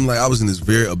called us something like, I was in this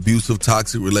very abusive,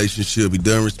 toxic relationship. He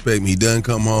doesn't respect me. He doesn't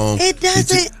come home. It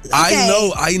doesn't.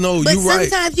 I know. But you're right.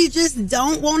 sometimes you just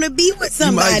don't want to be with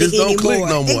somebody you might just anymore. don't click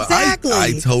no more. Exactly.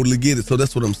 I totally get it. So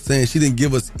that's what I'm saying. She didn't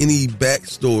give us any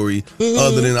backstory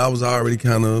other than I was already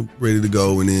kind of ready to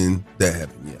go, and then that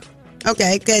happened. Yeah.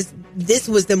 Okay, because this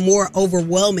was the more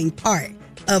overwhelming part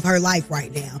of her life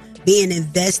right now. Being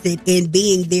invested in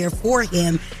being there for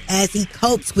him as he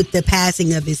copes with the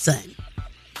passing of his son.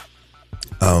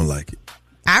 I don't like it.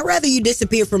 I'd rather you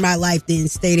disappear from my life than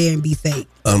stay there and be fake.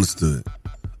 Understood.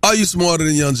 Are You Smarter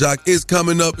Than Young Jock is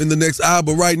coming up in the next hour,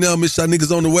 but right now, Miss Shy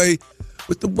Niggas on the way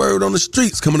with the word on the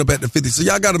streets coming up at the 50. So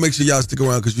y'all got to make sure y'all stick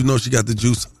around because you know she got the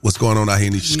juice. What's going on out here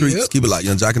in these streets? Yep. Keep it locked.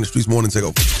 Young Jock in the Streets morning take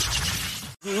over.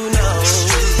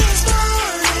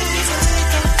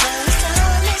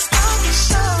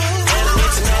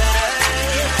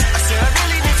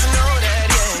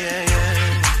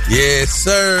 Yes,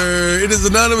 sir. It is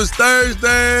Anonymous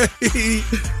Thursday.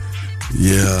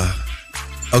 Yeah.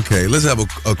 Okay, let's have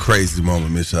a crazy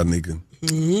moment, Miss Shanika.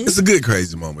 Mm-hmm. It's a good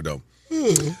crazy moment, though.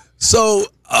 So,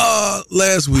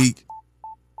 last week,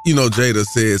 you know, Jada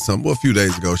said something, well, a few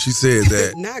days ago. She said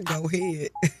that. Not go ahead.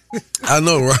 I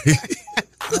know, right?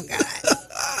 Oh, God.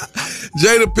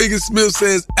 Jada Pinkett Smith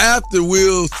says after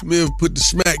Will Smith put the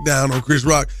smack down on Chris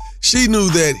Rock, she knew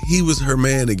that he was her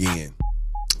man again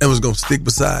and was going to stick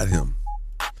beside him.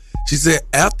 She said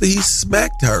after he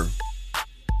smacked her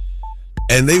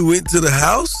and they went to the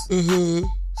house,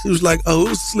 she was like, oh, it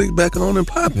was slick back on and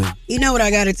popping. You know what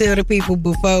I got to tell the people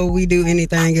before we do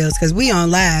anything else? Because we on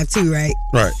live too, right?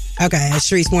 Right. Okay,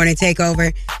 Streets Morning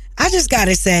Takeover. I just got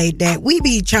to say that we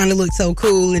be trying to look so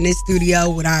cool in this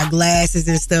studio with our glasses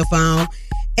and stuff on.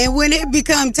 And when it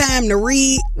become time to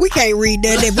read, we can't read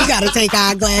nothing. We got to take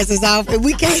our glasses off. And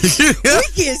we can't. We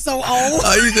get so old.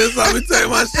 Oh, you just saw me take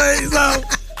my shades off?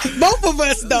 Both of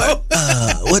us, though.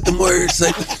 What the words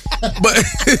say? But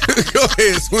go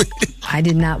ahead, Sweet. I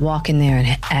did not walk in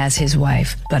there as his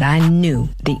wife, but I knew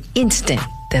the instant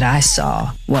that I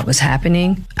saw what was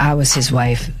happening, I was his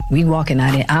wife.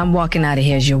 I'm walking out of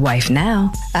here as your wife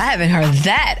now. I haven't heard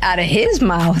that out of his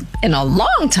mouth in a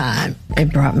long time.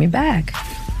 It brought me back.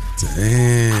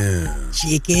 Damn.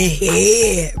 Chicken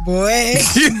head, boy.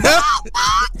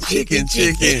 Chicken.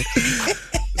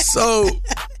 So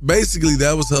basically,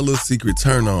 that was her little secret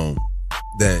turn on,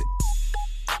 that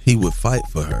he would fight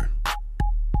for her.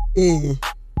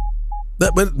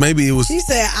 But maybe it was. She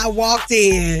said, I walked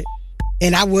in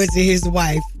and I wasn't his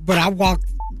wife, but I walked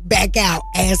back out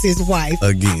as his wife.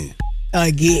 Again.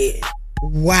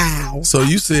 Wow. So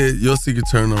you said your secret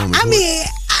turn on. I mean,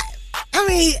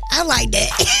 I like that.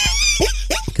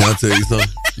 Can I tell you something?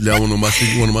 Y'all want to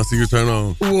know one of my secret turn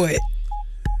on? What?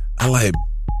 I like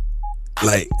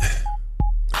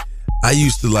I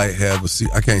used to have a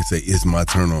secret. I can't say it's my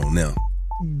turn on now.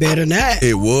 Better not.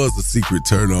 It was a secret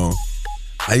turn on.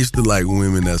 I used to like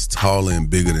women that's taller and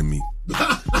bigger than me.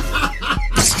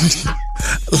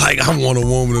 Like, I want a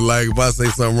woman to, if I say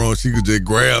something wrong, she could just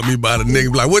grab me by the neck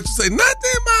and be like, what you say?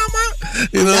 Nothing, mama.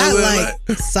 You know not what I'm saying?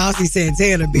 Like Saucy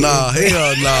Santana, bitch. Nah,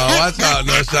 hell no. Watch out,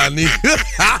 no, Shanika.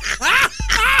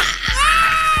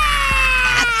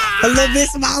 A little bit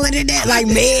smaller than that, like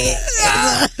Meg.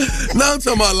 No, I'm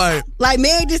talking about like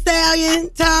Meg Thee Stallion,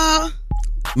 tall.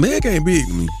 Meg ain't big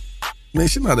to me. Man,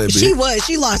 she not that big. She was.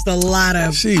 She lost a lot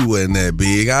of. She wasn't that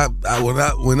big.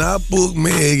 When I booked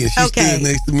Meg and she stood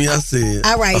next to me, I said,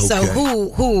 all right, okay. So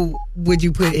who would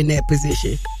you put in that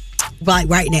position? Like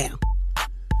right now?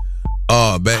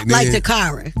 Back then. Like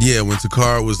Takara. Yeah, when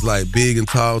Takara was big and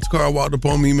tall. Takara walked up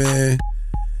on me, man.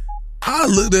 I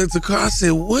looked at Takara, I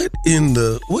said, what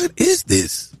is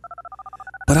this?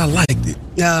 But I liked it.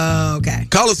 Oh, okay.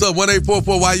 Call us up,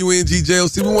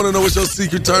 1-844-YUNG-JLC. We want to know what's your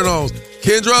secret turn-ons.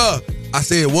 Kendra, I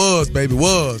said was, baby,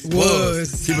 was.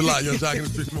 Keep it locked, Young Jock in the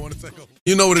Streets morning.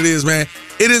 You know what it is, man.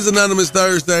 It is Anonymous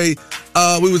Thursday.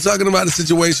 We were talking about a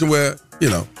situation where,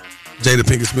 Jada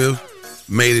Pinkett Smith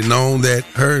made it known that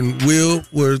her and Will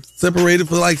were separated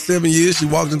for 7 years. She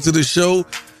walked into the show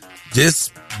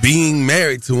just being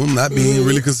married to him, not being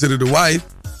really considered a wife.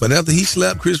 But after he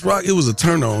slapped Chris Rock, it was a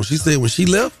turn on. She said when she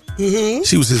left,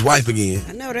 she was his wife again.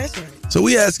 I know that's right. So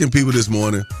we asking people this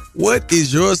morning, what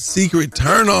is your secret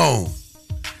turn on?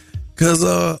 Because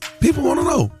people want to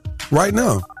know right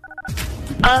now.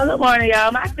 Good morning,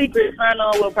 y'all. My secret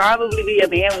turn-on will probably be a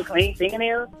man with clean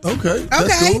fingernails. Okay.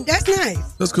 Okay, that's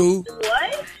nice. That's cool.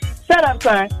 What? Shut up,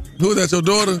 son. Who, that's your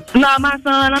daughter? No, my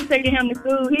son. I'm taking him to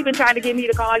school. He been trying to get me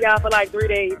to call y'all for like 3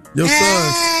 days. Your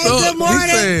son. Good morning. He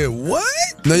said,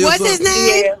 what? Now your What's son, his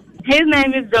name? Yeah. His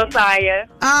name is Josiah.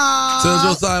 Oh.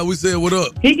 Tell Josiah we said what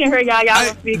up. He can hear y'all. Y'all Hey,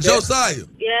 don't speak. Josiah.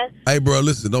 Yes. Hey, bro,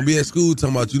 listen. Don't be at school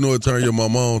talking about you know what turn your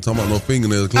mama on. Talking about no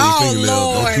fingernails, clean fingernails.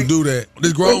 Lord. Don't you do that.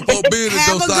 This grown folk business,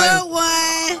 Have Josiah. a good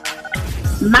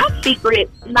one. My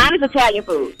secret, mine is Italian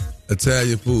food.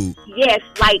 Italian food. Yes,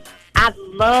 like I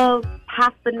love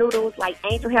pasta noodles, like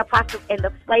angel hair pasta, and the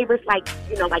flavors like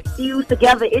fused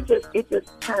together. It just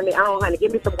turned me on, honey.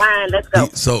 Give me some wine. Let's go.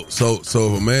 So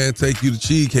if a man take you to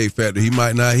Cheesecake Factory, he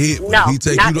might not hit. No, he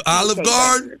take not you to the Olive Cheesecake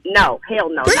Garden. Factory. No, hell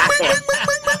no, not that.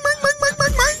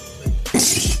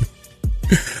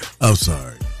 I'm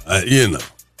sorry.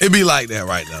 It be like that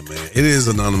right now, man. It is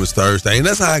Anonymous Thursday, and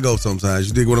that's how I go sometimes.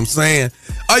 You dig what I'm saying?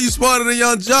 Are you smarter than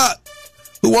Young Jock?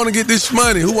 Who want to get this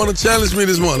money? Who want to challenge me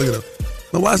this morning? Look at them.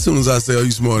 Now, why as soon as I say, are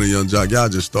you smarter than Young Jock, y'all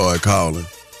just start calling.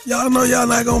 Y'all know y'all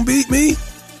not going to beat me.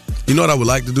 You know what I would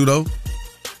like to do, though?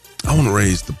 I want to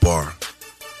raise the bar.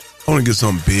 I want to get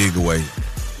something big away.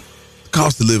 The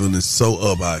cost of living is so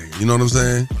up out here. You know what I'm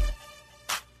saying?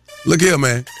 Look here,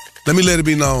 man. Let me let it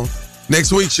be known.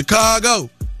 Next week, Chicago.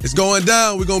 It's going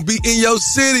down. We're going to be in your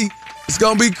city. It's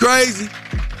going to be crazy.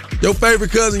 Your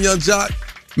favorite cousin, Young Jock,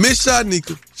 Miss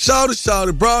Shanika,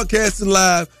 Shawty, broadcasting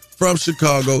live from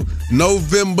Chicago,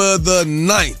 November the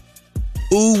 9th.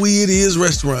 Ooh, It Is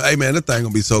Restaurant. Hey, man, that thing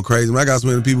going to be so crazy. I got so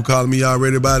many people calling me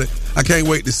already about it. I can't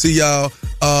wait to see y'all.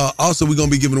 Also, we're going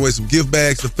to be giving away some gift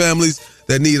bags to families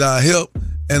that need our help.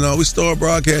 And we start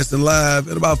broadcasting live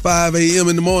at about 5 a.m.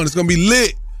 in the morning. It's going to be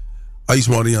lit. Are you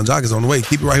smarter than Young Jock is on the way?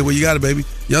 Keep it right here where you got it, baby.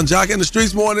 Young Jock in the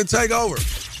Streets Morning Takeover.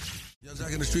 Young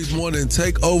Jock in the Streets Morning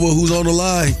Takeover. Who's on the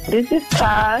line? This is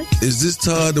Todd. Is this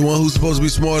Todd, the one who's supposed to be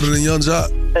smarter than Young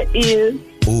Jock? It is.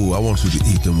 Ooh, I want you to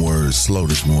eat them words slow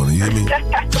this morning. You hear me?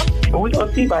 We're going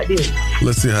to see about this.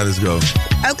 Let's see how this goes.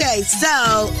 Okay,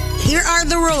 so here are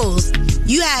the rules.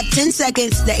 You have 10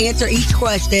 seconds to answer each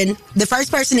question. The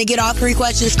first person to get all 3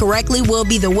 questions correctly will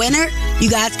be the winner. You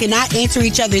guys cannot answer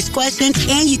each other's questions,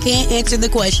 and you can't answer the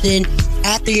question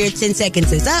after your 10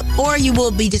 seconds is up, or you will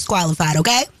be disqualified,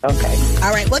 okay? Okay.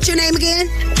 All right, what's your name again?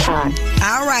 Ty.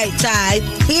 All right, Ty.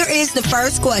 Here is the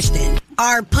first question.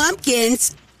 Are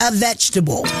pumpkins a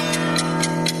vegetable?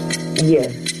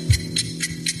 Yes.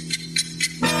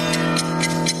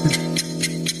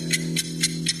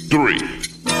 Three.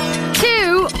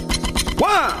 2,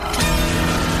 1.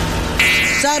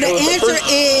 So the answer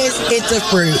is it's a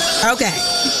fruit. Okay.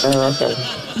 Okay.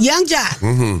 Young Jock,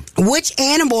 which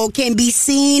animal can be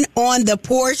seen on the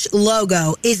Porsche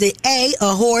logo? Is it A,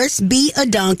 a horse, B, a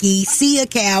donkey, C, a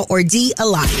cow, or D, a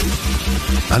lion?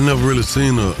 I never really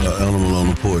seen an animal on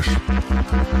a Porsche.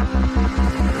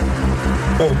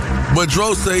 But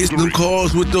Dro says the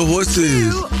cars with the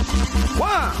horses. 2,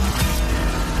 1.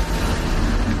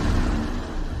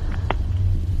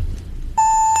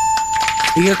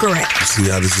 You're correct. See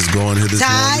how this is going here this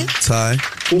Ty? morning? Ty?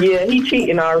 Yeah, he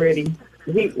cheating already.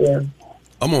 Yeah.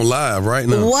 I'm on live right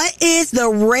now. What is the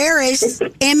rarest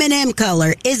M&M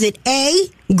color? Is it A,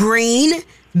 green,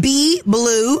 B,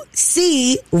 blue,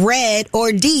 C, red,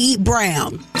 or D,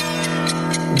 brown?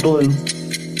 Blue.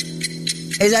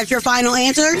 Is that your final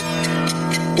answer?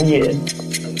 Yeah.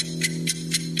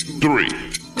 3.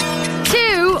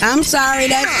 2. I'm sorry,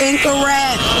 that's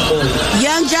incorrect.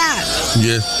 Young Jock.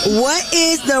 Yes. What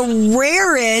is the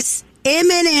rarest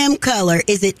M&M color?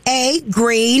 Is it A,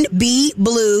 green, B,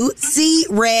 blue, C,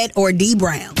 red, or D,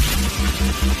 brown?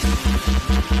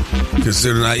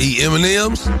 Considering I eat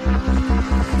M&M's?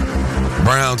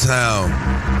 Brown Town.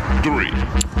 3.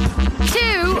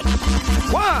 2.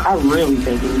 1. I really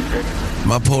think it's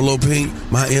My polo pink,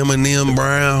 my M&M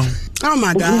brown. Oh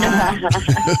my God.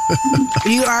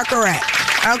 You are correct.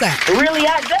 Okay. Really,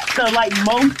 that's the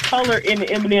most color in the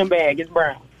M&M bag is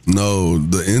brown. No,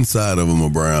 the inside of them are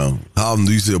brown. How often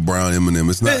do you see a brown M&M?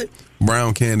 It's not.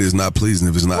 Brown candy is not pleasing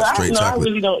if it's not straight chocolate. I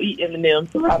really don't eat M&M,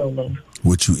 so I don't know.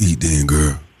 What you eat then,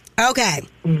 girl? Okay.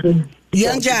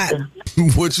 Young Jock.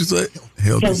 What you say?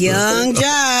 Young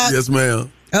Jock. Yes,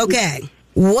 ma'am. Okay.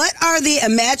 What are the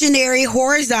imaginary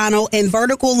horizontal and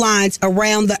vertical lines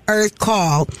around the Earth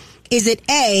called? Is it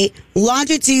A,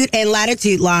 longitude and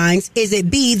latitude lines? Is it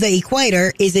B, the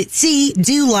equator? Is it C,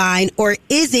 dew line? Or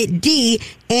is it D,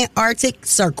 Antarctic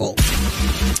circle?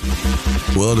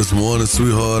 Well, this morning,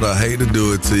 sweetheart, I hate to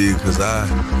do it to you because I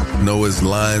know it's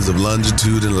lines of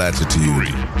longitude and latitude.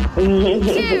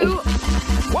 2.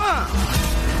 1.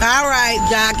 All right,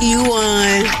 Jock, you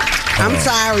won. I'm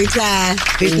sorry, Ty.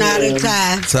 It's not a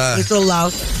tie. It's a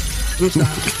loss. I'm sorry.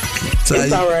 Ty,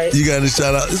 It's all right. You got any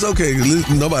shout out? It's okay.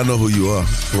 Nobody know who you are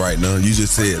right now. You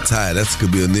just said Ty. That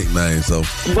could be a nickname. So.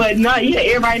 But no, yeah,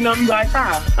 everybody know me by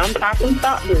Ty. I'm Ty from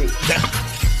Stockbridge.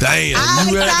 Damn,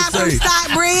 you had to say.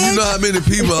 Stockbridge. You know how many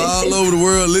people all over the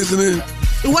world listening?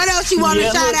 What else you want to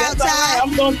shout out, Ty? Right.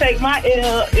 I'm gonna take my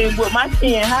L and with my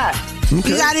chin high. Okay.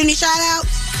 You got any shout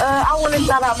outs? I want to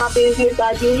shout out my business.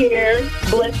 I do hair,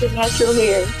 Blessed Natural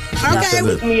Hair. Okay.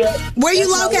 Look me up. Where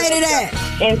you located at?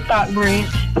 In Stockbridge.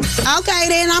 Okay,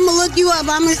 then I'm gonna look you up.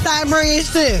 I'm in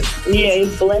Stockbridge too. Yeah,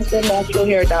 it's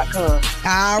blessednaturalhair.com.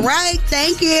 All right,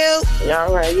 thank you.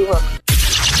 All right, you're welcome.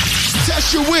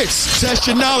 Test your wits. Test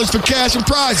your knowledge for cash and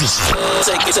prizes.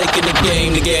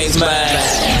 Taking the game's mine.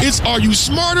 It's Are You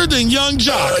Smarter Than Young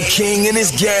Jock? The king and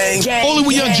his gang. Only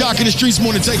with Young Jock in the Streets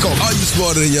Morning Takeover. Are You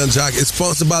Smarter Than Young Jock? It's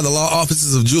sponsored by the law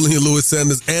offices of Julian Lewis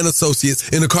Sanders and Associates.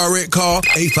 In a car wreck, call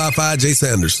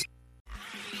 855-J-Sanders.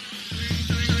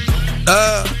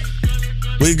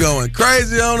 We going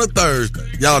crazy on a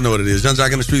Thursday. Y'all know what it is. Young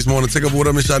Jock in the Streets Morning Takeover. What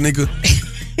up, Miss Shanika?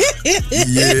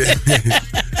 Yeah.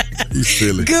 You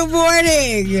silly. Good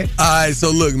morning. All right,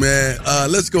 so look, man,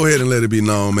 let's go ahead and let it be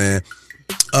known, man.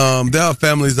 There are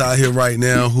families out here right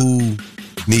now who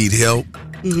need help.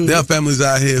 Mm-hmm. There are families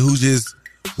out here who just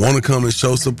want to come and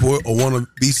show support or want to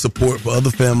be support for other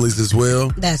families as well.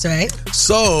 That's right.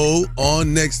 So,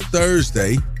 on next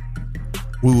Thursday,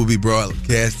 we will be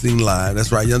broadcasting live.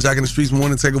 That's right, Young Jock in the Streets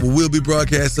Morning Takeover will be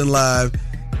broadcasting live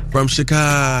from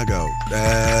Chicago.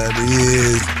 That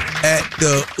is at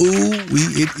the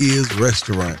It Is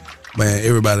restaurant. Man,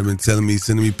 everybody been telling me,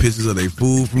 sending me pictures of their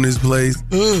food from this place.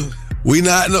 Don't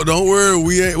worry,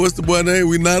 we ain't, what's the boy name?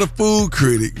 We not a food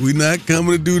critic. We not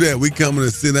coming to do that. We coming to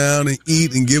sit down and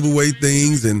eat and give away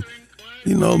things and,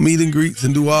 meet and greets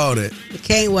and do all that.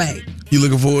 Can't wait. You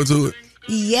looking forward to it?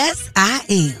 Yes, I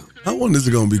am. I wonder if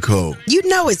it's going to be cold. You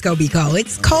know it's going to be cold.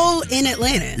 It's cold in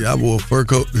Atlanta. Yeah, I wore a fur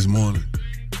coat this morning.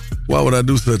 Why would I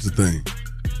do such a thing?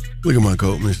 Look at my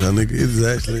coat, Miss Shanika. It is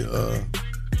actually,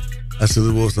 I should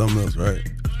have wore something else, right?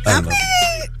 I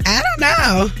don't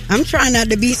know. I'm trying not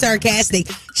to be sarcastic.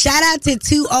 Shout out to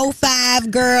 205,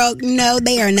 girl. No,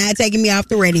 they are not taking me off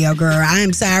the radio, girl.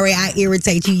 I'm sorry. I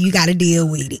irritate you. You got to deal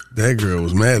with it. That girl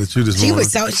was mad at you this morning.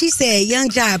 She said, Young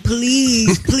Jock,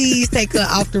 please take her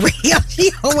off the radio.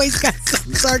 She always got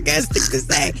something sarcastic to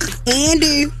say.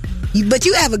 Andy, but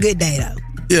you have a good day, though.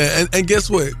 Yeah, and guess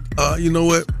what? You know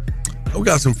what? We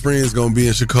got some friends going to be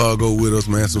in Chicago with us,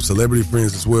 man. Some celebrity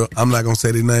friends as well. I'm not going to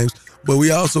say their names. But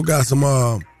we also got some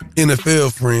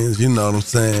NFL friends, you know what I'm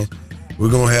saying? We're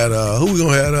going to have, who we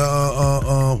going to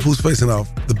have, who's facing off?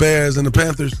 The Bears and the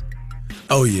Panthers?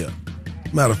 Oh, yeah.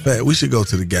 Matter of fact, we should go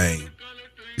to the game.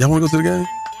 Y'all want to go to the game?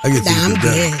 I'm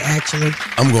good, actually.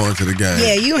 I'm going to the game.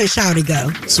 Yeah, you and Shawty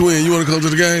go. Swin, you want to go to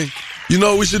the game? You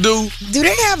know what we should do? Do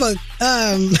they have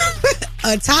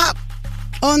a top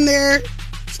on their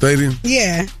stadium?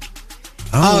 Yeah.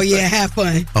 Oh, yeah, have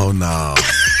fun. Oh, no.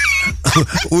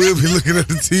 We'll be looking at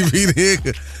the TV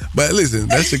then. But listen,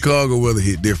 that Chicago weather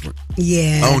hit different.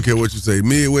 Yeah. I don't care what you say,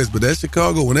 Midwest, but that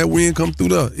Chicago, when that wind come through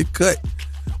there, it cut.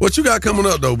 What you got coming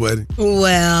up, though, buddy?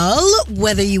 Well,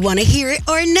 whether you want to hear it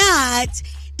or not,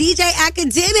 DJ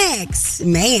Academics,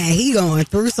 man, he going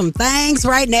through some things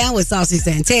right now with Saucy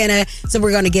Santana, so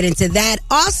we're going to get into that.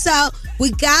 Also, we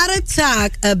got to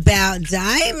talk about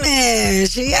Diamond.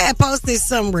 She had posted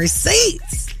some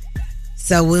receipts,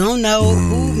 so we don't know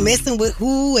who messing with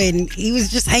who, and he was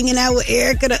just hanging out with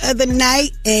Erica the other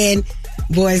night, and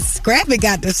boy, Scrappy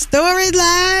got the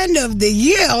storyline of the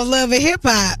year on Love and Hip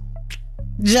Hop.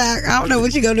 Jock, I don't know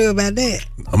what you gonna do about that.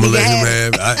 I'm gonna let him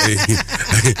have.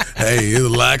 Hey, there's a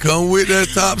lot come with that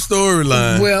top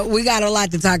storyline. Well, we got a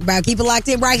lot to talk about. Keep it locked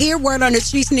in right here. Word on the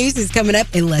Streets News is coming up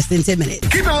in less than 10 minutes.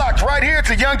 Keep it locked right here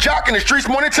to Young Jock in the Streets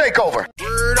Morning Takeover.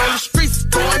 Word on the streets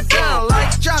going down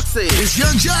like Jock said. It's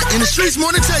Young Jock in the Streets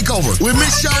Morning Takeover with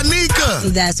Miss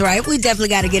Shanika. That's right. We definitely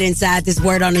got to get inside this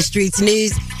Word on the Streets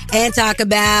News and talk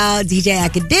about DJ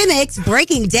Academics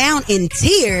breaking down in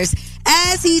tears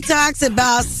as he talks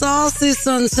about Saucy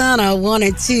Santana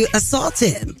wanted to assault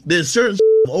him. There's certain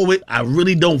I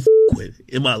really don't with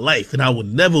in my life, and I would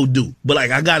never do. But like,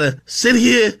 I gotta sit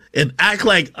here and act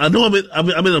like I know I'm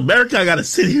in America. I gotta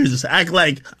sit here and just act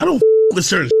like I don't with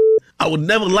certain. I would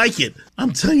never like it.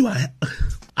 I'm telling you,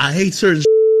 I hate certain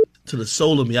to the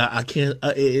soul of me. I can't.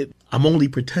 I'm only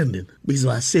pretending because if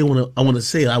I say what I want to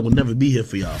say, I will never be here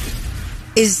for y'all.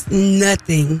 It's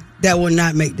nothing that will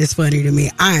not make this funny to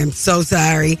me. I am so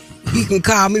sorry. You can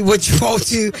call me what you want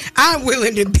to. I'm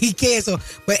willing to be canceled.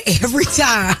 But every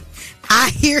time I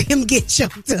hear him get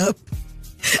choked up.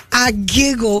 I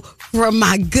giggle from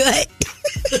my gut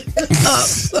up.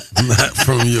 Not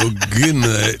from your good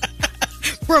nut.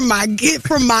 From my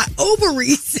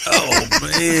ovaries. Oh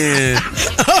man.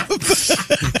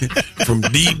 From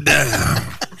deep down.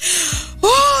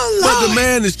 Oh, Lord. But the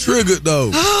man is triggered though.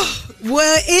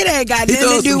 Well, it ain't got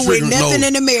nothing to do with nothing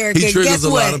in America. He triggers Guess a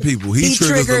what? lot of people. He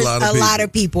triggers a lot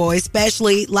of people,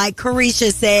 especially like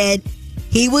Carisha said,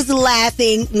 he was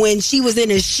laughing when she was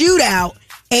in a shootout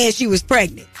and she was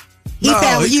pregnant. He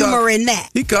found humor in that.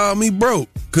 He called me broke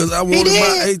because I wanted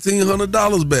my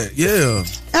 $1,800 back. Yeah.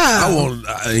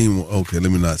 Okay,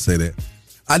 let me not say that.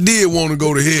 I did want to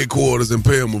go to headquarters and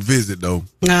pay him a visit, though.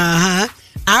 Uh-huh.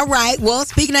 All right. Well,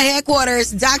 speaking of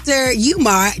headquarters, Dr.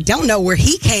 Umar, don't know where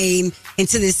he came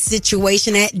into this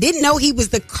situation at. Didn't know he was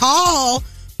the call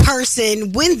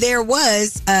person when there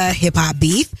was hip-hop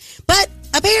beef. But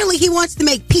apparently he wants to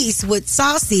make peace with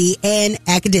Saucy and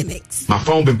Academics. My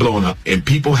phone been blowing up, and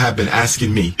people have been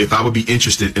asking me if I would be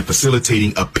interested in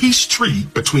facilitating a peace treaty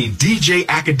between DJ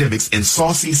Academics and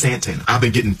Saucy Santana. I've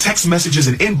been getting text messages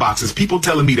and inboxes, people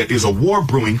telling me that there's a war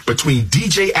brewing between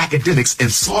DJ Academics and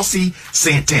Saucy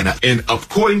Santana. And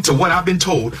according to what I've been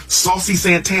told, Saucy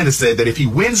Santana said that if he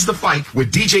wins the fight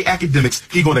with DJ Academics,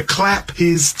 he's gonna clap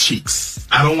his cheeks.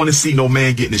 I don't want to see no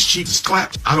man getting his cheeks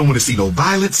clapped. I don't want to see no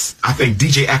violence. I think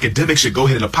DJ Academics should go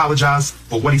ahead and apologize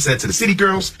for what he said to the City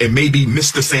Girls, and maybe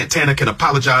Mr. Santana can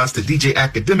apologize to DJ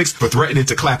Academics for threatening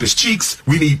to clap his cheeks.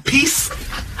 We need peace.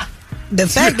 The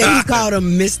fact that he called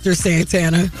him Mr.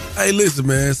 Santana. Hey, listen,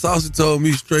 man. Saucy told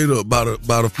me straight up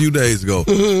about a few days ago.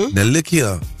 Mm-hmm. Now, look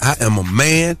here. I am a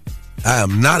man. I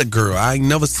am not a girl. I ain't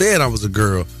never said I was a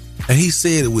girl. And he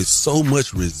said it with so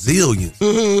much resilience.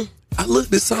 Mm-hmm. I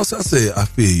looked at Saucy. I said, I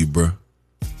feel you, bro.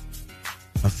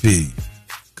 I feel you.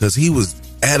 Because he was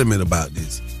adamant about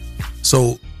this.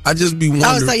 So I just be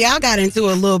wondering. Oh, so y'all got into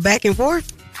a little back and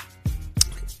forth?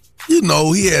 You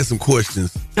know, he had some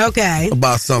questions. Okay.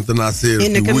 About something I said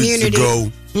in a the few community. weeks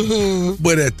ago. Mm-hmm.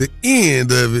 But at the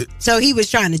end of it. So he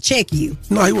was trying to check you?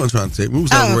 No, he wasn't trying to check me. We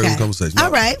was having a regular conversation. All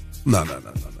right. No.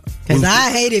 Because I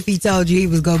hate if he told you he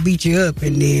was going to beat you up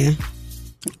and then.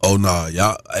 Oh, no.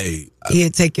 Y'all, hey.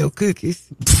 He'll take your cookies.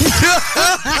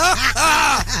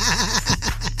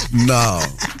 No.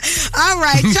 All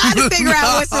right, trying to figure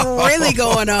out what's really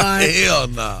going on. Hell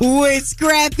no. With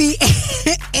Scrappy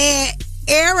and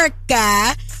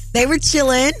Erica. They were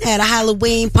chilling at a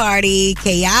Halloween party.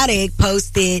 Chaotic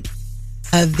posted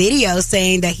a video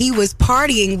saying that he was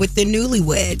partying with the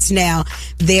newlyweds. Now,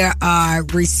 there are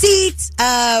receipts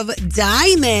of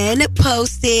Diamond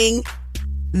posting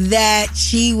that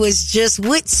she was just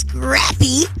with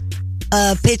Scrappy.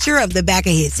 A picture of the back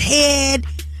of his head.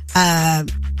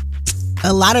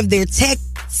 A lot of their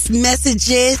text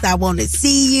messages. I want to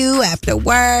see you after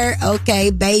work.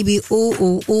 Okay, baby.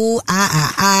 Ooh.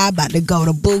 About to go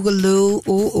to Boogaloo.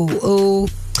 Ooh.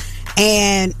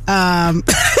 And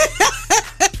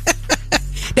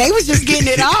they was just getting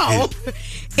it all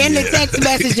in the text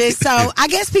messages. So I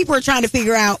guess people are trying to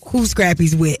figure out who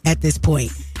Scrappy's with at this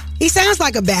point. He sounds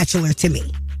like a bachelor to me.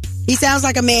 He sounds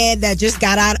like a man that just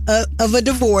got out of a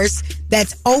divorce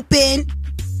that's open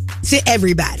to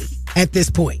everybody at this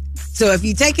point. So if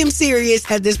you take him serious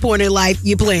at this point in life,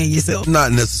 you're playing yourself.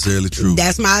 Not necessarily true.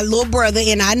 That's my little brother,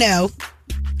 and I know.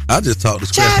 I just talked to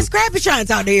Scrappy. Scrappy trying to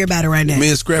talk to everybody right now. Me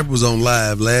and Scrappy was on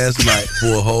live last night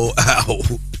for a whole hour.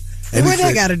 And what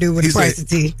that got to do with the price of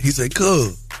tea? He said,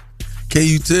 "Cuz, can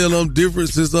you tell I'm different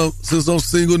since I'm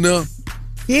single now?"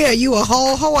 Yeah, you a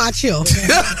whole hoe out chill.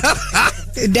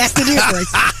 That's the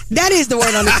difference. That is the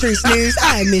word on the Streets News.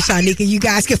 I'm Miss Shanika. You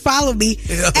guys can follow me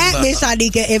at Miss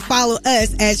Shanika and follow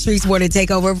us at Streets Morning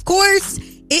Takeover. Of course,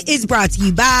 it is brought to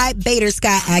you by Bader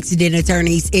Scott Accident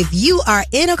Attorneys. If you are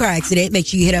in a car accident, make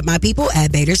sure you hit up my people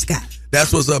at Bader Scott.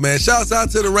 That's what's up, man. Shouts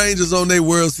out to the Rangers on their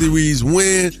World Series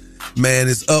win. Man,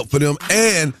 it's up for them.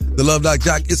 And the Love Doc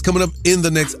Jock is coming up in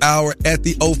the next hour at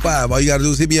the 05. All you got to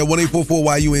do is hit me at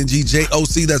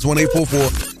 1-844-YUNG-JOC. That's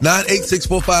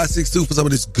 1-844-986-4562 for some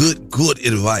of this good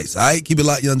advice. All right? Keep it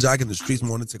locked, Young Jock, in the Streets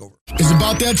Morning Takeover. It's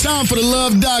about that time for the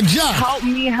Love Doc Jock. Help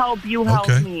me, help you, help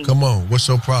me. Come on. What's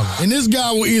your problem? And this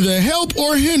guy will either help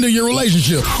or hinder your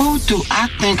relationship. Who do I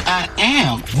think I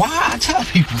am? Why I tell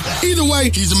people that? Either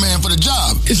way, he's a man for the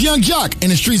job. It's Young Jock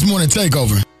in the Streets Morning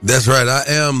Takeover. That's right. I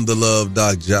am the Love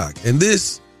Doc Jock. And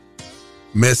this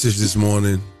message this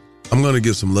morning, I'm going to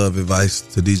give some love advice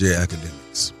to DJ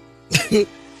Academics.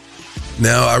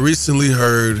 Now, I recently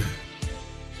heard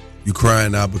you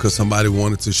crying out because somebody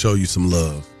wanted to show you some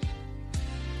love.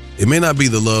 It may not be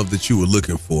the love that you were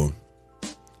looking for,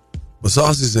 but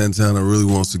Saucy Santana really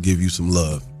wants to give you some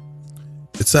love.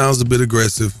 It sounds a bit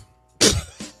aggressive.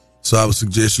 So I would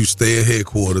suggest you stay at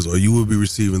headquarters or you will be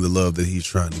receiving the love that he's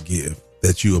trying to give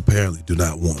that you apparently do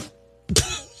not want.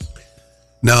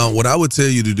 Now, what I would tell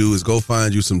you to do is go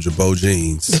find you some Jabot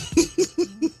jeans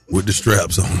with the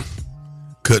straps on.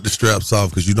 Cut the straps off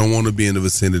because you don't want to be in the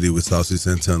vicinity with Saucy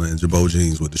Santana and Jabot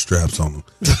jeans with the straps on them.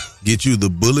 Get you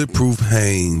the bulletproof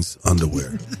Hanes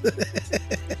underwear.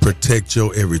 Protect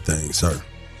your everything, sir.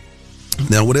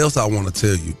 Now, what else I want to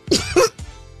tell you?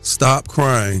 Stop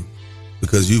crying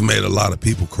because you've made a lot of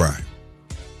people cry.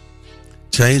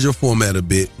 Change your format a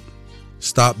bit.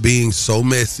 Stop being so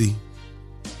messy.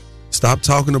 Stop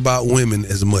talking about women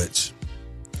as much.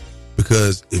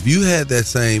 Because if you had that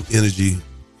same energy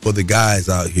for the guys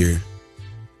out here,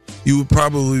 you would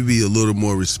probably be a little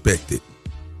more respected.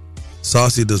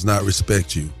 Saucy does not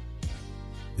respect you.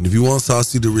 And if you want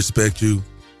Saucy to respect you,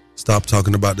 stop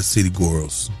talking about the city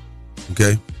girls.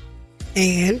 Okay?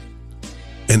 And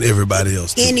everybody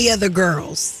else too. Any other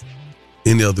girls.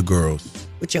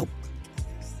 With your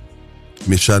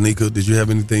Miss Shanika, did you have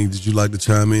anything? Did you like to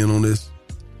chime in on this?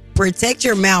 Protect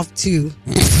your mouth too.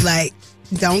 Like,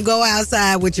 don't go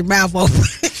outside with your mouth open.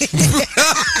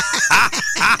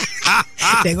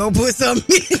 They gonna put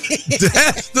something in it.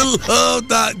 That's the Love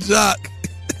Doc Jock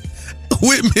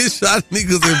with Miss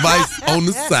Shanika's advice on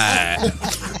the side.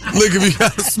 Look, if you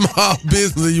got a small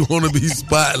business and you want to be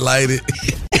spotlighted,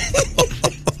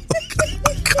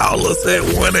 call us at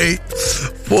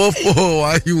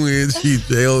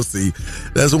 1-844-YUNGJOC.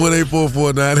 That's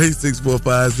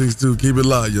 1-844-986-4562. Keep it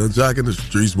locked. Young Jock in the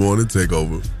Streets Morning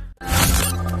Takeover.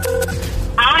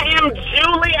 I am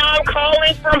Julie. I'm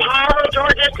calling from Harrow,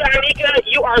 Georgia. Shanika,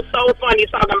 you are so funny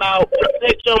talking about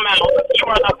protect your mouth. You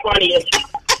are the funniest.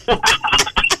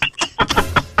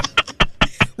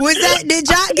 Did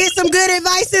y'all get some good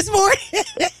advice this morning?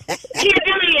 He did.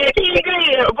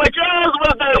 But yours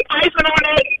was the icing on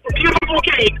that beautiful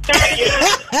cake. Thank you.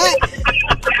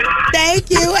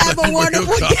 Thank you. Have a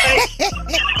wonderful day.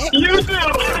 You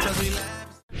too.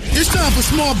 It's time for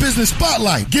Small Business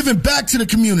Spotlight, giving back to the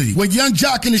community with Young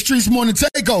Jock in the Streets Morning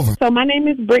Takeover. So my name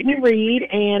is Brittany Reed,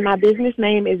 and my business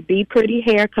name is Be Pretty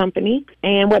Hair Company.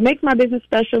 And what makes my business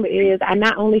special is I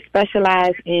not only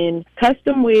specialize in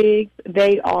custom wigs,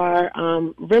 they are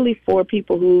really for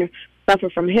people who suffer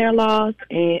from hair loss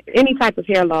and any type of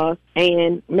hair loss,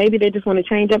 and maybe they just want to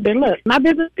change up their look. My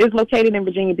business is located in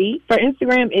Virginia Beach. For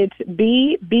Instagram, it's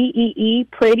BEE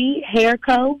Pretty Hair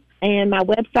Co. And my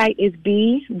website is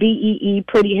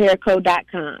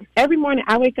BEEPrettyHairCo.com. Every morning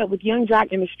I wake up with Young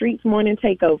Jock in the Streets Morning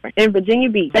Takeover in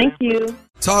Virginia Beach. Thank you.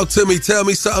 Talk to me. Tell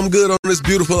me something good on this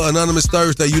beautiful Anonymous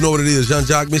Thursday. You know what it is. Young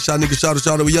Jock, Miss Shanika, shout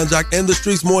out with Young Jock and the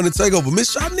Streets Morning Takeover.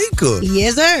 Miss Shanika.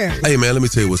 Yes, sir. Hey, man, let me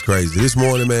tell you what's crazy. This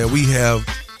morning, man, we have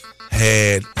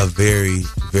had a very,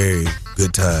 very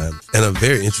good time and a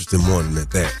very interesting morning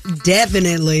at that.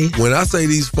 Definitely. When I say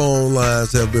these phone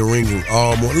lines have been ringing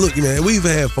all morning, look, man, we've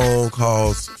had phone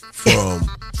calls from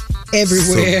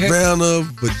everywhere. Savannah,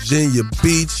 Virginia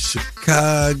Beach,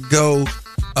 Chicago,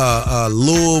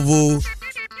 Louisville.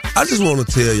 I just want to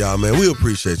tell y'all, man, we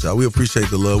appreciate y'all. We appreciate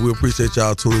the love. We appreciate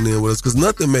y'all tuning in with us because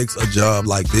nothing makes a job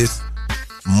like this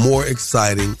more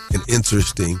exciting and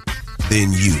interesting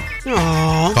than you.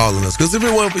 Aww. Calling us. Because if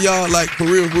it wasn't for y'all, like, for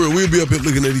real, we'll be up here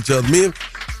looking at each other.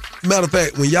 Matter of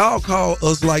fact, when y'all call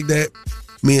us like that,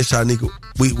 me and Shanika,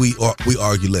 we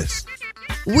argue less.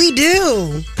 We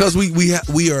do. Because we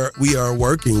are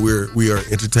working. We are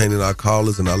entertaining our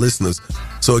callers and our listeners.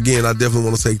 So again, I definitely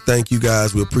want to say thank you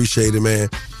guys. We appreciate it, man.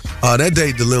 That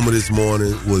date dilemma this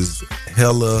morning was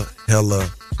hella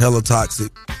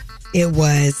toxic. It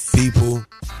was. People,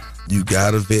 you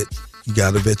gotta vet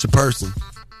your person.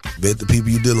 Vet the people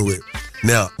you're dealing with.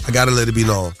 Now, I gotta let it be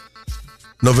known.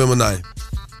 November 9th,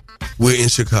 we're in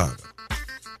Chicago.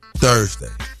 Thursday.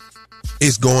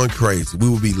 It's going crazy. We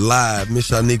will be live. Miss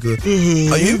Shanika,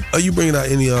 are you bringing out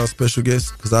any special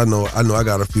guests? Because I know I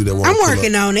got a few that want to I'm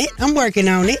working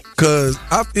on it. Because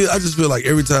I just feel like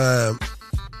every time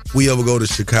we ever go to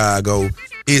Chicago,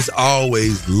 it's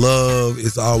always love.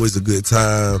 It's always a good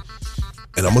time.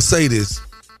 And I'm going to say this.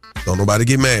 Don't nobody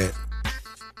get mad.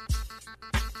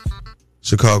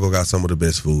 Chicago got some of the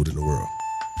best food in the world.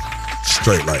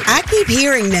 Straight like that. I keep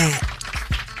hearing that.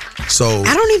 So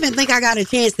I don't even think I got a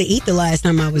chance to eat the last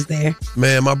time I was there.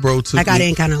 Man, my bro took me. I got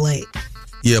in kind of late.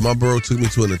 Yeah, my bro took me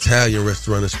to an Italian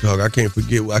restaurant in Chicago. I can't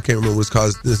remember what it's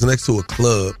called. It's next to a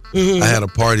club. I had a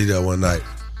party there one night.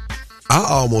 I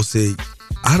almost said,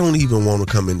 I don't even want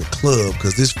to come in the club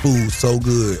because this food's so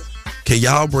good. Can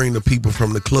y'all bring the people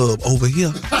from the club over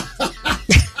here?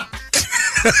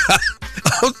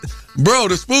 Bro,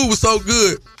 this food was so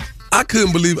good. I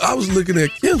couldn't believe it. I was looking at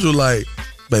Kendra like,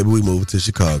 baby, we moving to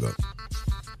Chicago.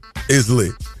 It's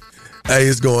lit. Hey,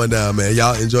 it's going down, man.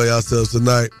 Y'all enjoy yourselves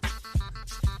tonight.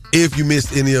 If you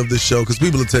missed any of the show, because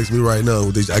people are texting me right now.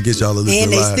 I guess y'all are listening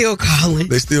and they live. still calling.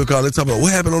 They still calling. They talking about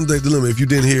what happened on the Date Dilemma. If you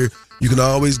didn't hear, you can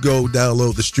always go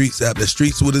download the Streets app. That's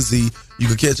Streets with a Z. You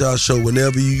can catch our show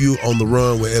whenever you on the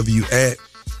run, wherever you at.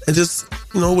 And just,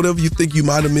 whatever you think you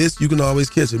might have missed, you can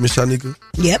always catch it. Miss Shanika?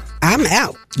 Yep, I'm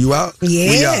out. You out? Yeah.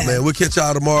 We out, man. We'll catch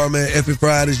y'all tomorrow, man. Effing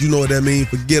Fridays, you know what that means.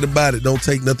 Forget about it. Don't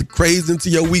take nothing crazy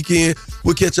into your weekend.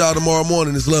 We'll catch y'all tomorrow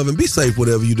morning. It's love and be safe,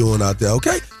 whatever you're doing out there,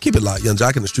 okay? Keep it locked. Young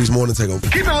Jock in the Streets Morning Takeover.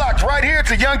 Keep it locked right here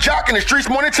to Young Jock in the Streets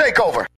Morning Takeover.